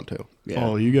if I want to. Yeah.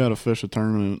 Oh, you got to fish a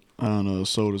tournament on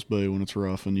Sodas Bay when it's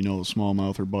rough and the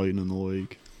smallmouth are biting in the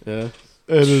lake. Yeah.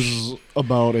 It is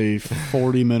about a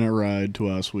 40-minute ride to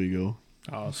Oswego.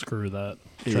 Oh, screw that.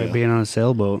 Try being on a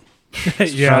sailboat.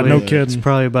 Yeah, Probably- no It's kidding.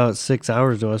 probably about 6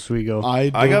 hours to Oswego. I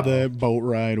did got- that boat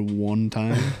ride one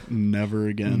time, never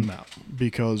again, No.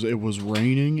 because it was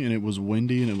raining and it was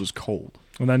windy and it was cold.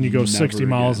 And then you go Never 60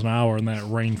 miles again. an hour and that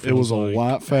rain feels It was a like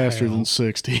lot faster hell. than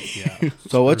 60. Yeah.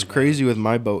 So what's crazy with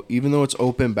my boat, even though it's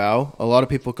open bow, a lot of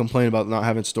people complain about not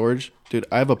having storage. Dude,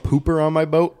 I have a pooper on my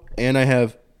boat and I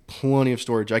have plenty of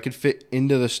storage. I could fit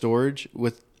into the storage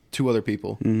with 2 other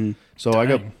people. Mm-hmm. So I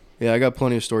got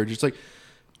plenty of storage. It's like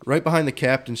right behind the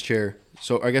captain's chair.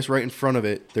 So I guess right in front of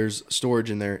it, there's storage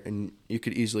in there, and you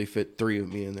could easily fit 3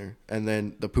 of me in there. And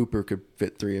then the pooper could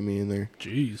fit 3 of me in there.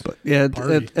 Jeez. But yeah,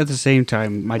 Party. at the same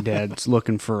time, my dad's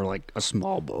looking for like a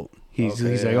small boat. He's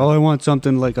Okay, like, yeah. oh, I want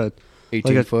something like a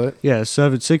 18 foot? Yeah,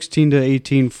 16 to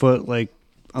 18 foot like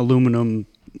aluminum.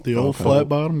 The old Okay. flat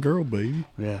bottom girl, baby.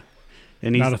 Yeah,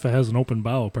 and Not if it has an open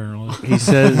bow, apparently. he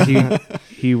says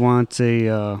he wants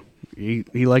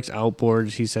he likes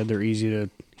outboards. He said they're easy to.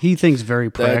 He thinks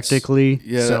very practically.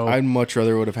 Yeah, so I'd much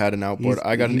rather would have had an outboard. He's-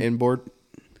 I got an he- inboard.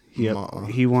 Yep. Nuh-uh.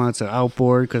 He wants an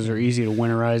outboard because they're easy to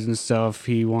winterize and stuff.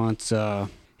 He wants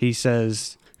he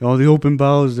says, "Oh, the open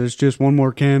bows. There's just one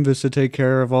more canvas to take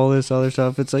care of all this other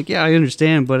stuff." It's like, yeah, I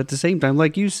understand, but at the same time,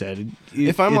 like you said,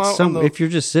 If I'm out on the- if you're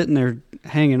just sitting there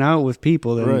hanging out with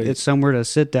people, then Right. it's somewhere to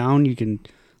sit down. You can,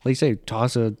 like you say,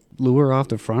 toss a lure off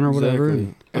the front or whatever.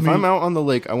 Exactly. If I'm out on the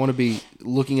lake, I want to be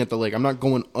looking at the lake. I'm not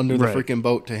going under the Right. freaking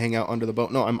boat to hang out under the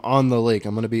boat. No, I'm on the lake.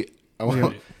 I'm gonna be. I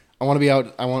want to be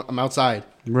out. I'm outside.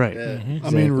 Right. Yeah. Mm-hmm. I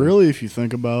Exactly. mean, really, if you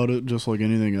think about it, just like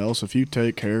anything else, if you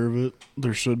take care of it,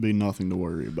 there should be nothing to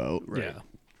worry about. Yeah.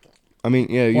 I mean,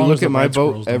 yeah. You long as look the at my red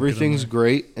squirrels boat. don't get in Everything's there.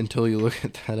 great until you look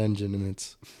at that engine, and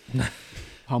it's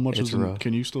How much It's is in, rough.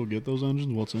 can you still get those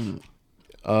engines? What's in it?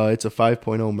 it's a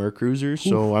 5.0 Mercruiser.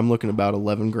 So I'm looking about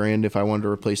 11 grand if I wanted to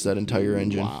replace that entire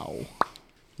engine. Wow.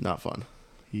 Not fun.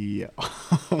 Yeah.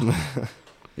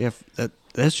 Yeah,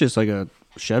 that's just like a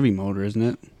Chevy motor, isn't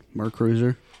it?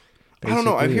 Mercruiser. I don't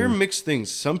know. I basically, hear or- mixed things.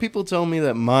 Some people tell me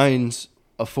that mine's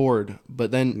a Ford,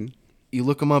 but then you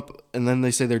look them up and then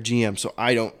they say they're GM. So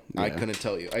I Yeah. couldn't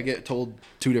tell you. I get told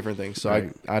two different things. So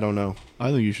Right. I don't know.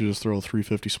 I think you should just throw a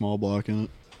 350 small block in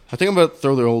I think I'm about to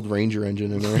throw their old Ranger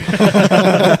engine in there.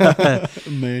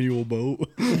 it. Manual boat.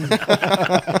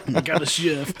 I got a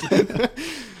shift.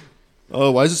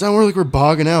 Oh, why does it sound more like we're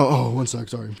bogging out? Oh, one sec.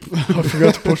 Sorry. I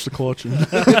forgot to push the clutch in.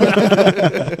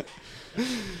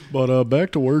 But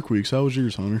back to work weeks. How was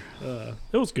yours, Hunter?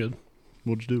 It was good.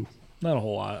 What'd you do? Not a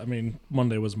whole lot. I mean,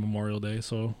 Monday was Memorial Day,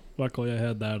 so luckily I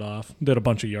had that off. Did a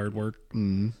bunch of yard work.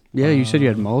 Yeah, you said you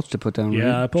had mulch to put down. Yeah,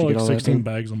 right? I put Did you like get all that 16 done?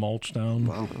 bags of mulch down.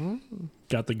 Wow.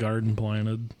 Got the garden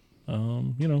planted.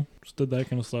 Just did that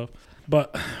kind of stuff.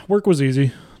 But work was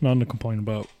easy. Nothing to complain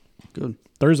about. Good.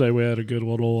 Thursday we had a good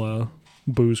little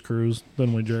booze cruise,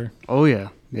 didn't we, Jerry? Oh yeah,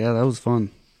 yeah, that was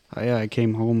fun. I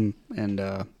came home and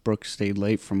Brooke stayed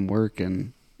late from work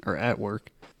or at work,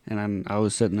 and I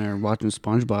was sitting there watching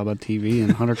SpongeBob on TV,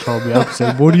 and Hunter called me up and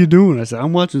said, "What are you doing?" I said,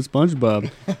 "I'm watching SpongeBob."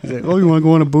 He said, "Oh, you want to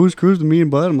go on a booze cruise with me and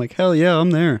Bud?" I'm like, "Hell yeah,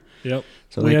 I'm there." Yep.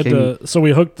 So we they had came. so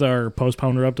we hooked our post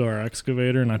pounder up to our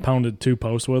excavator, and I pounded 2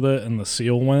 posts with it, and the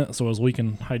seal went, so it was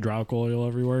leaking hydraulic oil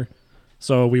everywhere.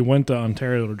 So we went to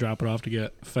Ontario to drop it off to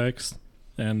get fixed,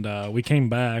 and we came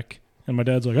back, and my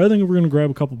dad's like, "I think we're gonna grab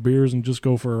a couple beers and just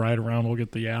go for a ride around. We'll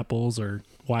get the apples or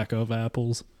whack of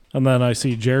apples." And then I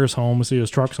see Jer's home, I see his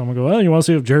truck, so I'm gonna go, "Oh, you want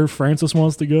to see if Jer Francis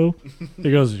wants to go?"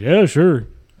 He goes, "Yeah, sure."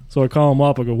 So I call him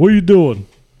up. I go, "What are you doing?"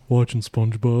 "Watching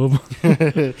SpongeBob."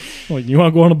 Like, "You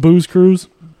want to go on a booze cruise?"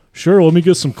 "Sure, let me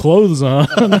get some clothes on."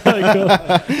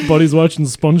 Buddy's watching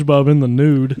SpongeBob in the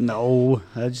nude. No,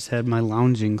 I just had my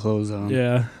lounging clothes on.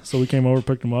 Yeah, so we came over,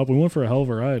 picked him up. We went for a hell of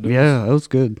a ride. It was Yeah, that was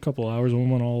good. a couple of hours, and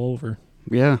we went all over.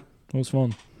 Yeah, It was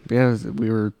fun. yeah, we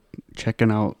were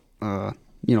checking out,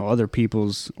 other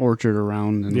people's orchard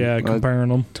around. And Yeah, I comparing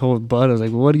them. told Bud, I was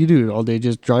like, "Well, what do you do all day?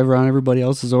 Just drive around everybody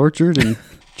else's orchard and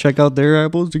check out their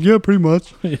apples?" Like, "Yeah, pretty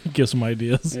much." Get some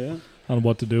ideas Yeah. on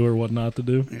what to do or what not to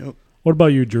do. Yep. What about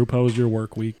you, Droop? How was your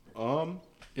work week?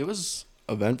 It was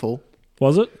eventful.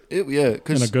 Was it? Yeah, In a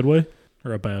because good way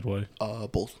or a bad way?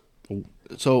 both.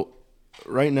 So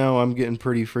right now I'm getting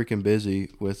pretty freaking busy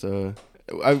with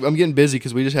I'm getting busy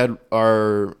because we just had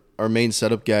our main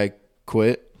setup guy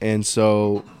quit, and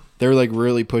so they're like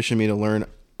really pushing me to learn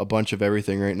a bunch of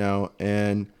everything right now,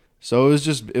 and so it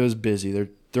was busy. They're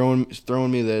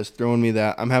throwing me this, throwing me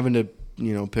that. I'm having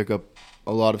to pick up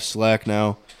a lot of slack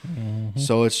now,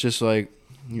 so it's just like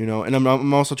and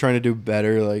I'm also trying to do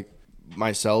better like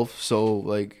myself. So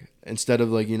like instead of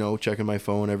like checking my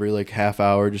phone every like half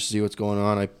hour just to see what's going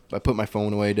on, I put my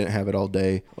phone away. Didn't have it all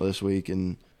day this week,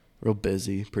 and real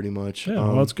busy pretty much. Yeah,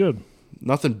 well, that's good.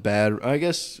 Nothing bad, I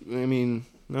guess. I mean,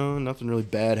 no, nothing really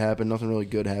bad happened. Nothing really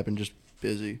good happened. Just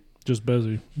busy. Just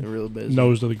busy. Real busy.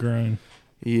 Nose to the grind.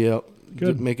 Yep.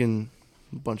 Good. Making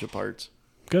a bunch of parts.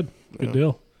 Good. Good Yeah.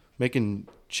 deal. Making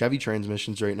Chevy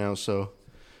transmissions right now, so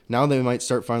now they might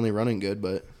start finally running good,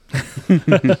 but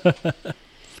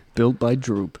Built by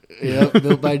Droop. yep,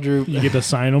 built by Droop. You get to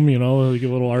sign them, like a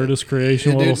little artist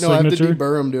creation, a little Dude, no, I have to signature.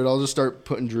 deburr them, dude. I'll just start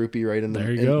putting Droopy right in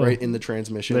There you go. right in the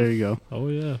transmission. There you go. Oh,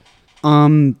 yeah.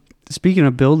 Speaking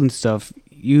of building stuff,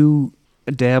 you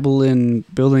dabble in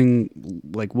building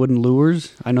like wooden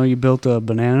lures. I know you built a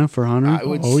banana for Hunter. I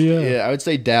would, Oh, yeah. I would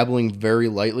say dabbling very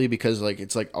lightly because like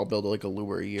it's like I'll build like a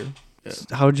lure a year. Yeah.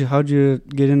 How'd you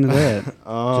get into that?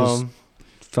 Um,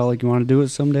 Felt like you want to do it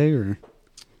someday, or?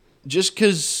 just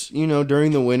because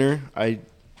during the winter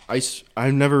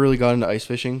I've never really got into ice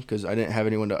fishing because I didn't have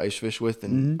anyone to ice fish with,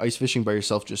 and ice fishing by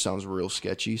yourself just sounds real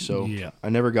sketchy. So Yeah. I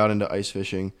never got into ice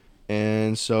fishing,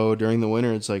 and so during the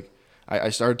winter it's like I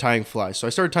started tying flies. So I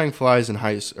started tying flies in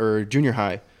junior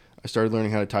high. I started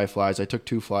learning how to tie flies. I took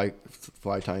 2 fly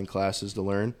tying classes to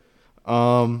learn.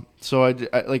 So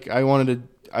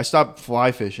I stopped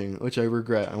fly fishing, which I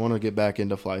regret. I want to get back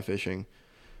into fly fishing,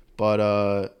 but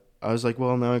I was like,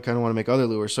 well, now I kind of want to make other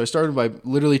lures. So I started by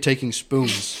literally taking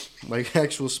spoons, like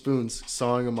actual spoons,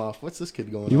 sawing them off. What's this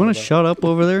kid going on? You want to shut up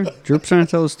over there? Droop's trying to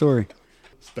tell a story.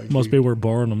 Must be we're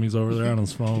boring him. He's over there on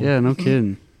his phone. Yeah, no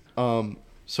kidding.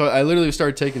 So I literally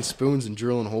started taking spoons and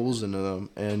drilling holes into them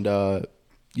and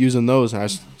using those, and I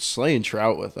was slaying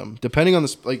trout with them. Depending on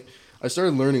I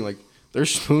started learning like there's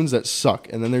spoons that suck,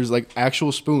 and then there's like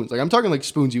actual spoons. Like I'm talking like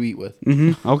spoons you eat with.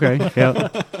 Mm-hmm. Okay.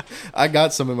 Yeah. I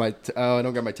got some in my. I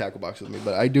don't got my tackle box with me,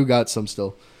 but I do got some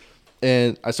still.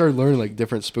 And I started learning like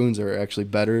different spoons that are actually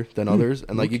better than others,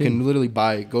 and like you can literally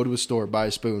go to a store, buy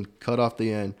a spoon, cut off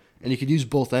the end, and you could use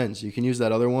both ends. You can use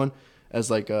that other one as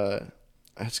like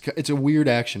it's a weird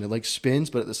action. It like spins,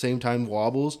 but at the same time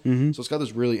wobbles. Mm-hmm. So it's got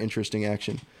this really interesting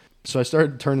action. So I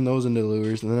started turning those into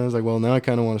lures, and then I was like, well, now I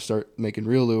kind of want to start making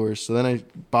real lures. So then I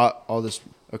bought all this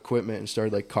equipment and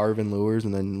started like carving lures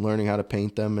and then learning how to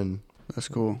paint them. And That's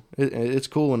cool. it's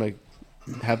cool when I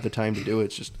have the time to do it.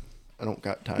 It's just I don't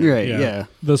got time. Right, yeah.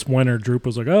 This winter, Droop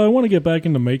was like, oh, I want to get back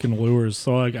into making lures.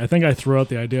 So I think I threw out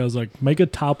the idea. I was like, make a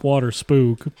topwater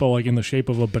spook, but like in the shape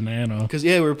of a banana. Because,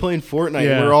 we were playing Fortnite.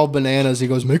 Yeah. And we're all bananas. He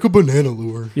goes, make a banana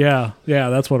lure. Yeah,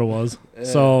 that's what it was. Yeah.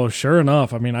 So sure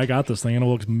enough, I mean, I got this thing and it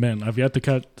looks mint. I've yet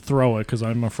to throw it because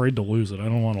I'm afraid to lose it. I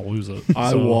don't want to lose it.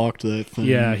 I walked that thing.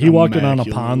 Yeah, he walked it on a pond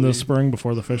immaculately. this spring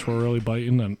before the fish were really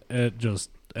biting, and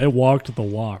it walked the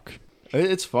walk.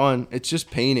 It's fun. It's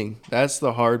just painting. That's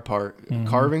the hard part. Mm-hmm.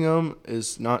 Carving them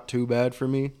is not too bad for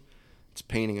me. It's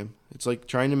painting them. It's like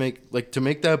trying to make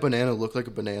that banana look like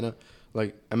a banana.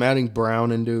 Like I'm adding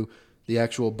brown into the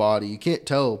actual body. You can't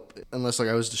tell unless like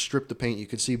I was to strip the paint. You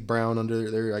could see brown under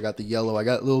there. I got the yellow. I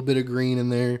got a little bit of green in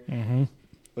there. Mm-hmm. Like,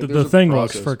 The there's a thing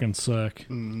looks process. freaking sick.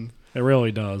 Mhm. It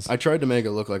really does. I tried to make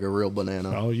it look like a real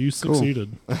banana. Oh, you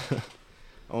succeeded.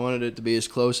 I wanted it to be as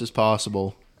close as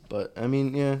possible. But I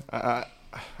mean, yeah, I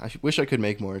wish I could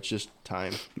make more. It's just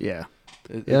time. Yeah.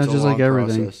 It's Yeah, a just like long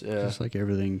everything. process, yeah. Just like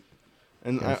everything.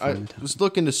 And Yeah, I fun time. was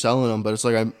looking to selling them, but it's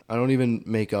like I don't even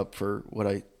make up for what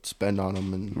I spend on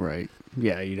them. And Right.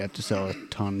 Yeah, you'd have to sell a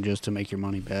ton just to make your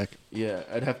money back. yeah,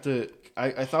 I'd have to.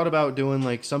 I thought about doing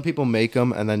like some people make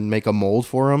them and then make a mold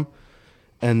for them,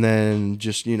 and then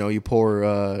just you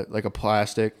pour like a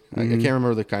plastic. I can't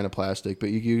remember the kind of plastic, but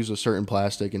you can use a certain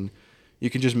plastic and you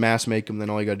can just mass make them. Then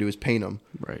all you got to do is paint them.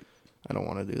 Right. I don't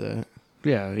want to do that.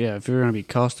 Yeah, yeah. If you're going to be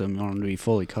custom, you want them to be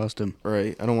fully custom.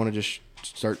 Right. I don't want to just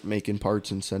start making parts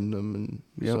and send them. And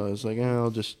Yep. so I was like,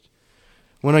 I'll just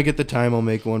when I get the time, I'll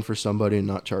make one for somebody and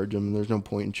not charge them. There's no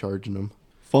point in charging them.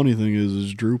 Funny thing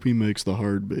is Droopy makes the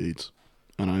hard baits,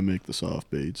 and I make the soft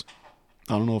baits.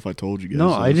 I don't know if I told you guys.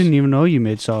 No, I this. didn't even know you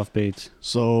made soft baits.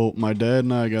 So my dad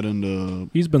and I got into.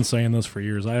 He's been saying this for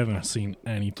years. I haven't seen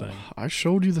anything. I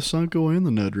showed you the Sunko and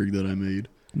the Ned rig that I made.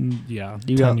 Yeah,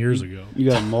 You 10 got- years ago. You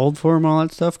got a mold for them, all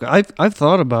that stuff? I've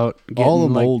thought about getting, All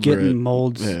the molds are getting at-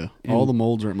 molds. Yeah, and- all the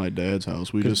molds are at my dad's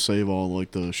house. We 'Cause- just save all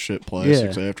like the shit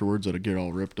plastics afterwards that get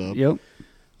all ripped up. Yep.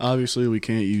 Obviously, we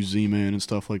can't use Z-Man and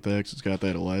stuff like that because it's got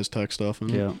that Elastec stuff in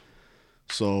it. Yeah.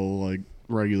 So like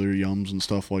regular yums and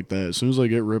stuff like that. As soon as they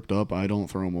get ripped up, I don't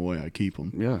throw them away. I keep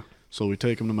them. Yeah. So we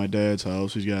take them to my dad's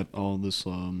house. He's got all this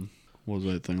what was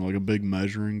that thing? Like a big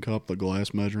measuring cup, the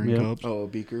glass measuring Yep. cups. Oh, a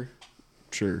beaker.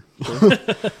 Sure.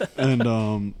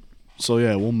 And so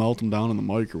yeah, we'll melt them down in the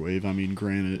microwave. I mean,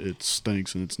 granted, it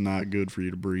stinks and it's not good for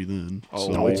you to breathe in. Oh,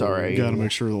 so no, it's all right. You got to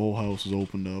make sure the whole house is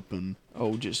opened up. And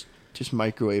Oh, just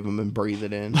microwave them and breathe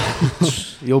it in.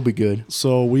 You'll be good.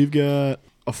 so we've got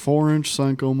a 4-inch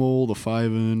Senko mold, a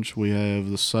 5-inch. We have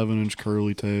the 7-inch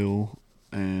curly tail,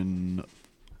 and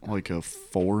like a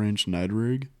 4-inch Ned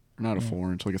rig. Not a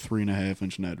 4-inch, like a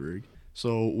 3.5-inch Ned rig.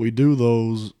 So we do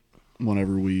those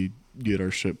whenever we get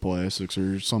our shit plastics,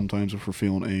 or sometimes if we're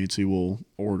feeling antsy, we'll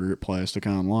order it plastic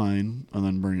online and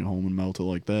then bring it home and melt it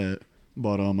like that.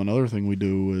 But another thing we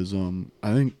do is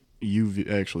I think you've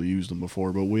actually used them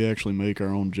before, but we actually make our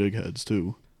own jig heads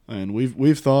too. And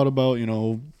we've thought about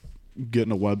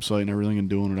getting a website and everything and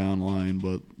doing it online,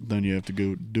 but then you have to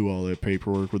go do all that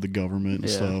paperwork with the government and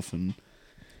Yeah. stuff, and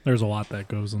There's a lot that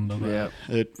goes into that.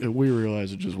 Yeah. we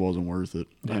realized it just wasn't worth it.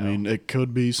 I Yeah. mean, it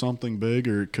could be something big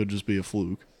or it could just be a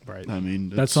fluke. Right. I mean,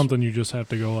 That's it's- something you just have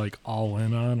to go like all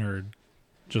in on, or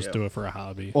just Yeah. do it for a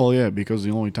hobby. Well, yeah, because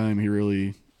the only time he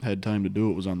really had time to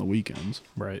do it was on the weekends.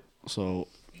 Right. So,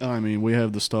 I mean, we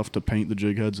have the stuff to paint the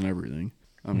jig heads and everything.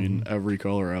 I mean, every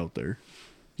color out there.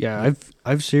 Yeah,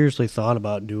 I've seriously thought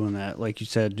about doing that. Like you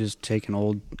said, just taking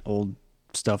old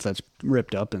stuff that's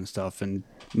ripped up and stuff and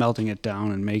melting it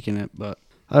down and making it, but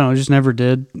I don't know, I just never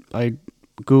did. I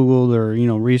Googled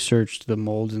or researched the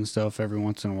molds and stuff every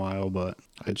once in a while, but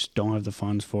I just don't have the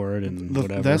funds for it and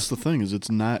whatever. That's the thing, is it's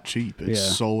not cheap. It's Yeah.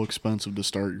 so expensive to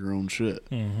start your own shit.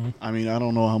 Mm-hmm. I mean, I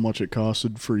don't know how much it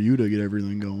costed for you to get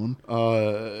everything going.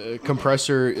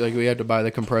 Compressor, like we had to buy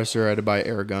the compressor. I had to buy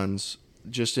air guns.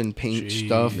 Just in paint Jeez.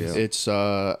 stuff, Yeah. it's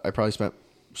I probably spent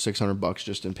 $600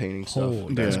 just in painting stuff.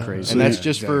 Holy That's Yeah. crazy. And that's Yeah,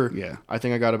 just exactly. for yeah. I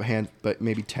think I got a hand, but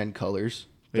maybe 10 colors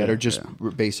that Yeah. are just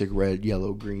basic red,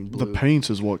 yellow, green, blue. The paints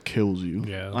is what kills you.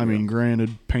 Yeah. I mean, granted,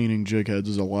 painting jig heads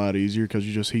is a lot easier because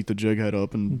you just heat the jig head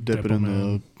up and dip it in 'em the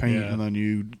in. paint, Yeah. and then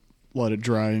you let it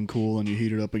dry and cool, and you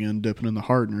heat it up again, dip it in the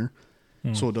hardener,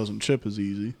 so it doesn't chip as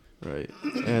easy. Right.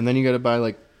 And then you got to buy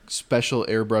like special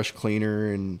airbrush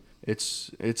cleaner, and it's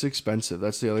expensive.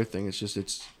 That's the other thing. It's just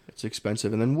it's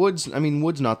expensive. And then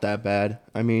wood's not that bad.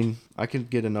 I mean, I could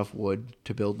get enough wood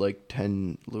to build like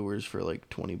 10 lures for like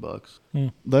 $20.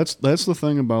 That's the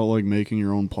thing about like making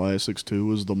your own plastics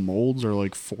too, is the molds are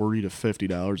like $40 to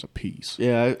 $50 a piece.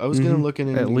 Yeah, I was gonna look in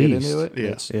and At get least. into it. Yeah.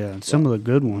 It's- Yeah, and some of the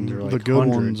good ones are like the good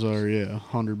 100. ones are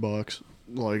 $100.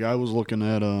 Like I was looking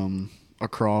at a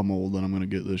craw mold that I'm gonna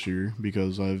get this year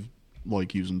because I've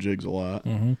like using jigs a lot.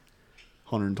 Mm-hmm.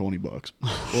 $120.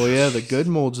 Well, yeah, the good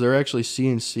molds, they're actually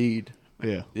CNC'd.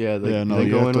 Yeah. Yeah, they Yeah, no, they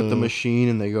you go have in with the to- machine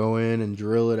and they go in and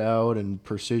drill it out and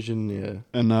precision. Yeah,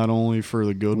 And not only for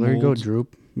the good There you go, molds.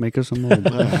 Droop. Make us a mold.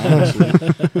 Honestly,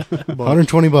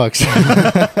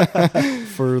 $120.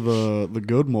 for the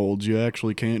good molds, you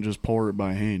actually can't just pour it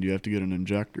by hand. You have to get an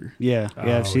injector. yeah,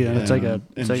 I've seen that. yeah. It's like a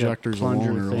Injectors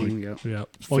plunger alone are thing. Yep. Yeah.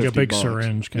 Like a big $50.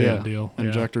 syringe kind of deal. Yeah.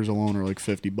 Injectors alone are like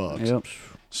 $50. Yep.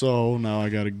 So now I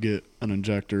got to get an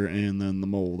injector and then the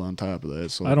mold on top of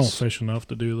that. So I don't it's- fish enough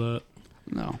to do that.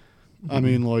 No. I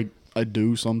mean, like I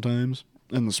do sometimes.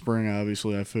 In the spring,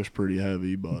 obviously, I fish pretty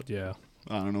heavy, but Yeah.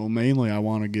 I don't know. Mainly, I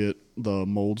want to get the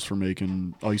molds for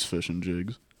making ice fishing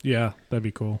jigs, Yeah, that'd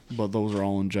be cool. but those are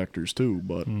all injectors too.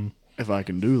 But Mm. if I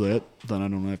can do that, then I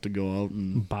don't have to go out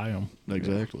and Buy them.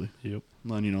 exactly. Yep.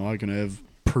 Then I can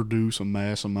produce a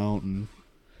mass amount and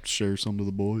share some to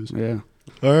the boys. Yeah.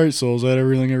 All right, so is that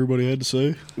everything everybody had to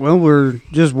say? Well, we're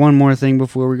just one more thing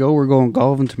before we go. We're going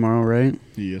golfing tomorrow, right?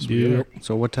 Yes, we Yeah. are.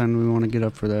 So what time do we want to get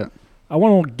up for that? I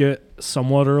want to get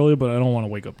somewhat early, but I don't want to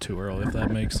wake up too early, if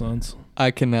that makes sense. I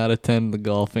cannot attend the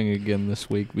golfing again this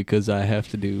week because I have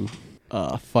to do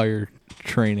fire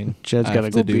training. Jed's I got to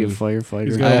have go to be a do- firefighter.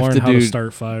 He's I got to have learn to how to do-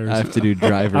 start fires. I have to do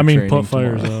driver I mean, training put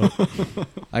fires tomorrow. out.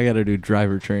 I got to do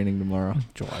driver training tomorrow.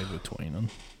 Drive between them.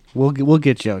 We'll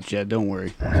get you out, Jed. Don't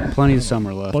worry. Plenty of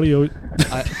summer left. Buddy,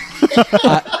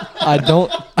 I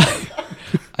don't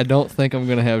I don't think I'm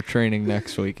gonna have training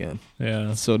next weekend.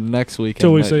 yeah. So next weekend.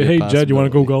 Until we might say, be a hey, Jed, you want to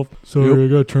go possibility. golf? Sorry, I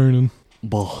got training.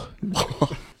 Bull.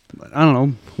 I don't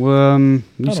know. Well, you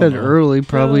don't said know. early.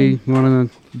 Probably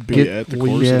want to Be get at the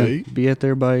course at 8, Be at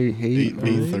there by 8.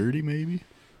 8:30 maybe.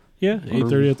 Yeah,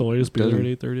 8:30 at the latest. Be there at Doesn't-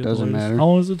 8:30 at the doesn't latest. matter. How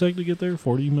long does it take to get there?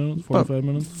 40 minutes? 45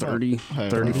 minutes? 30,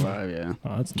 Half 35, yeah.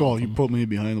 Oh, that's Well, you nothing. put me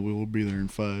behind the wheel, we'll be there in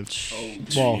 5.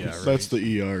 Well, that's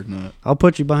the ER, not. I'll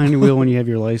put you behind the wheel when you have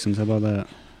your license. How about that?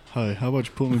 Hi, how about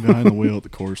you put me behind the wheel at the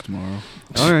course tomorrow?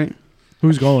 All right.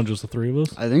 Who's going? Just the three of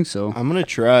us? I think so. I'm gonna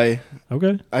try.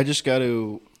 Okay. I just got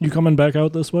to You coming back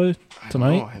out this way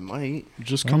tonight? I might.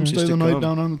 Just come Just stay to the night come.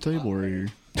 down on the table right here.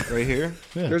 Right here,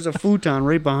 Yeah. There's a futon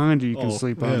right behind you you can Oh,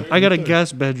 sleep yeah. on. I got a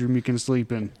guest bedroom you can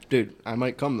sleep in. dude. I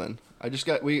might come then. I just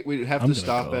got. We'd have I'm to gonna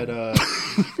stop go.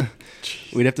 at.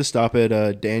 We'd have to stop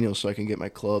at Daniel's so I can get my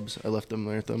clubs. I left them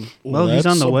there with them. Well, he's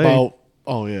that's on the way.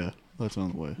 Oh, yeah. That's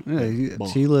on the way. Yeah, Well,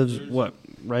 he lives, what,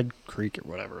 Red Creek or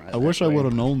whatever. I wish I would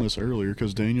have known this earlier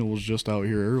because Daniel was just out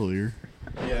here earlier.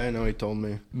 Yeah, I know. He told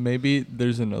me. Maybe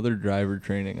there's another driver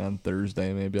training on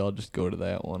Thursday. Maybe I'll just go to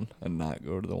that one and not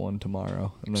go to the one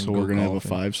tomorrow. And then So go we're going to have a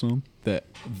golfing. 5-some? That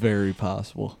very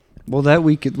possible. Well, that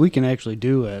we can actually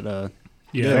do at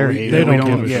Yeah, Fairhaven. they we don't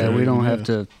give a yeah, shit. we don't Yeah. have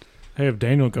to. Hey, if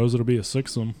Daniel goes, it'll be a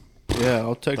sixsome. Yeah,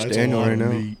 I'll text That's a Daniel lot right of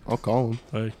now. meat. I'll call him.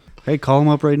 Hey, Hey, call him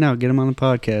up right now. Get him on the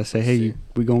podcast. Say, hey, See.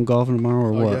 we going golfing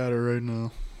tomorrow or I what? got it right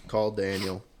now. Call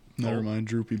Daniel. Never mind,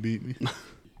 Droopy beat me.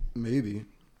 Maybe.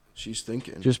 She's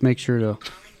thinking. Just make sure to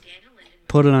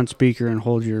put it on speaker and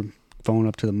hold your phone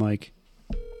up to the mic.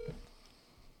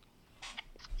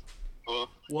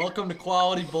 Welcome to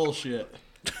Quality Bullshit.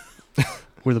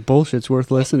 Where the bullshit's worth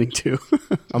listening to.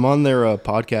 I'm on their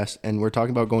podcast, and we're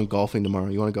talking about going golfing tomorrow.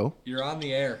 You want to go? You're on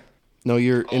the air. No,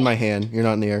 you're in my hand. You're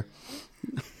not in the air.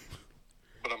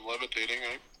 But I'm levitating.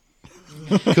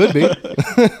 I Could be.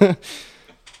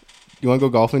 You want to go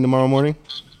golfing tomorrow morning?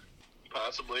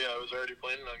 possibly. I was already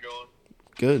planning on going.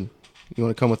 Good. You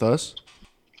want to come with us?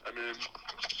 I mean,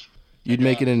 You'd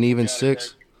make it an even got a 6.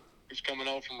 guy who's coming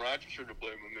out from Rochester to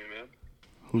play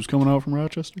Who's coming out from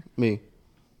Rochester? Me.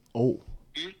 Oh.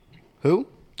 Who?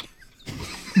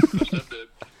 Stepdad.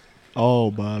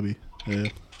 Oh, Bobby. Yeah.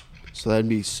 So that'd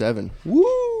be 7.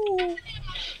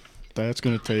 That's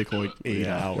going to take like 8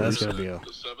 hours. That's gonna be a. The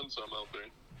 7th, I'm out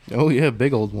there. Oh yeah,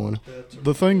 big old one.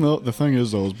 The thing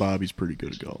is though, is Bobby's pretty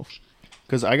good at golf.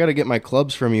 Because I got to get my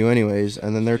clubs from you anyways,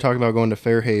 and then they're talking about going to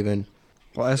Fairhaven.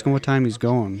 Well, ask him what time he's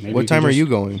going. Maybe What he can time are just you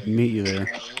going? Meet you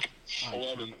there.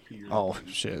 11. Oh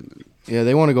shit. Yeah,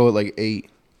 they want to go at like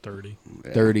 8:30.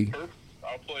 30.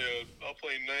 I'll play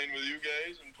 9 with you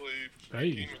guys and play Hey.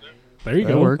 18 with them. There you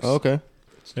That go. works. Oh, okay.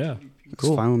 Yeah. It's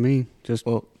fine with me. Just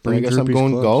Well, then I bring guess I'm Droopy's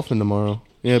going clubs. golfing tomorrow.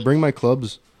 Yeah, bring my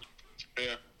clubs.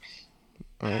 Yeah.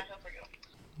 All right.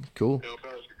 Cool. Yeah, I'll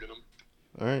probably get them.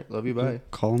 All right. Love you. Bye.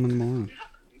 Call him in the morning.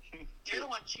 You're the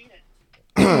one cheating.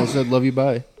 I said love you.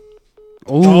 Bye.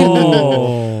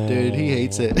 Oh. Dude, he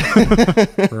hates it.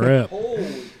 Rip.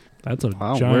 That's a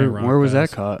Wow, giant rock where was that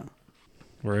pass. caught?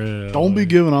 Rip. Don't be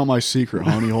giving out my secret,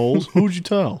 honey holes. Who'd you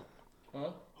tell? Huh?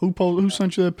 Who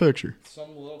sent you that picture?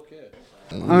 Some little kid.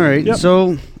 All right, Yep.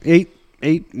 so 8.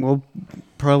 Well,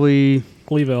 probably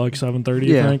Leave at like 7:30,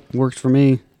 you yeah, think? works for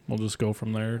me. We'll just go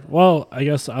from there. Well, I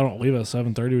guess I don't leave at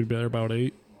 7:30. We'd be there about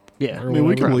 8. Yeah, Or I mean,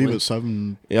 we can whatever. leave at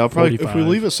 7. Yeah, I'll probably. If we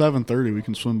leave at 7:30, we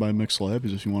can swim by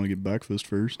McSlappies if you want to get breakfast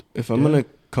first. If I'm gonna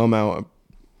come out,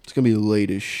 it's gonna be late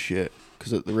as shit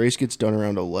because the race gets done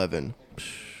around 11.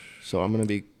 So I'm gonna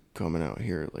be coming out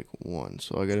here at like 1.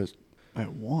 So I gotta.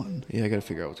 At 1. Yeah, I gotta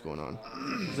figure out what's going on.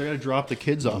 'Cause I gotta drop the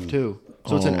kids off too.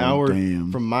 So it's an Oh, hour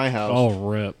damn. from my house. Oh,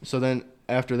 rip. So then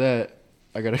after that,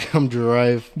 I gotta come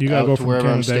drive You got to out go to from wherever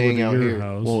I'm Canada staying to out your here.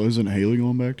 house. Well, isn't Haley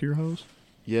going back to your house?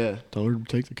 Yeah, Tell her to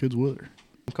take the kids with her.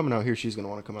 I'm coming out here. She's gonna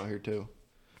want to come out here too.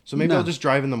 So maybe I'll just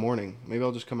drive in the morning. Maybe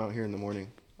I'll just come out here in the morning.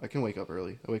 I can wake up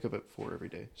early. I wake up at 4 every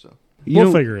day. So We'll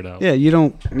don't- figure it out. Yeah, you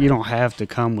don't have to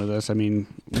come with us. I mean,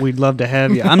 we'd love to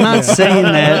have you. I'm not saying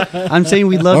that. I'm saying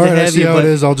we'd love all to right, I have see you. how it But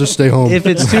is. I'll just stay home. if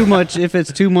it's too much,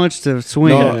 to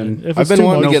swing, No, then If I've it's been too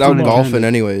wanting to much, get out no golfing intended.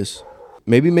 anyways.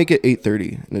 Maybe make it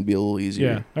 8:30 and it'd be a little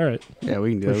easier. Yeah. All right. yeah,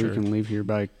 we can do For it. sure. We can leave here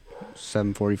by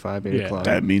 7:45, 8 Yeah. o'clock.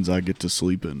 That means I get to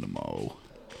sleep in tomorrow.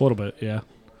 A little bit. Yeah.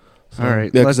 All right, Yeah,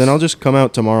 because let's- then I'll just come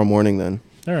out tomorrow morning. Then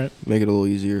All right. make it a little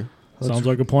easier. Sounds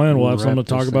like a plan. We'll have wrap something to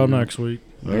talk this about thing up. next week.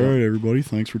 All right, everybody.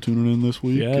 Thanks for tuning in this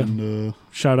week. Yeah. And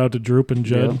Shout out to Droop and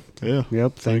Jed. yeah.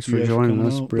 Yep. Thanks you for guys for joining coming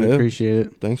us. out. Really Yeah. appreciate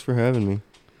it. Thanks for having me.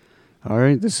 All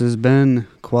right, this has been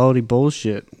Quality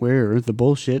Bullshit, where the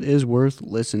bullshit is worth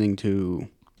listening to.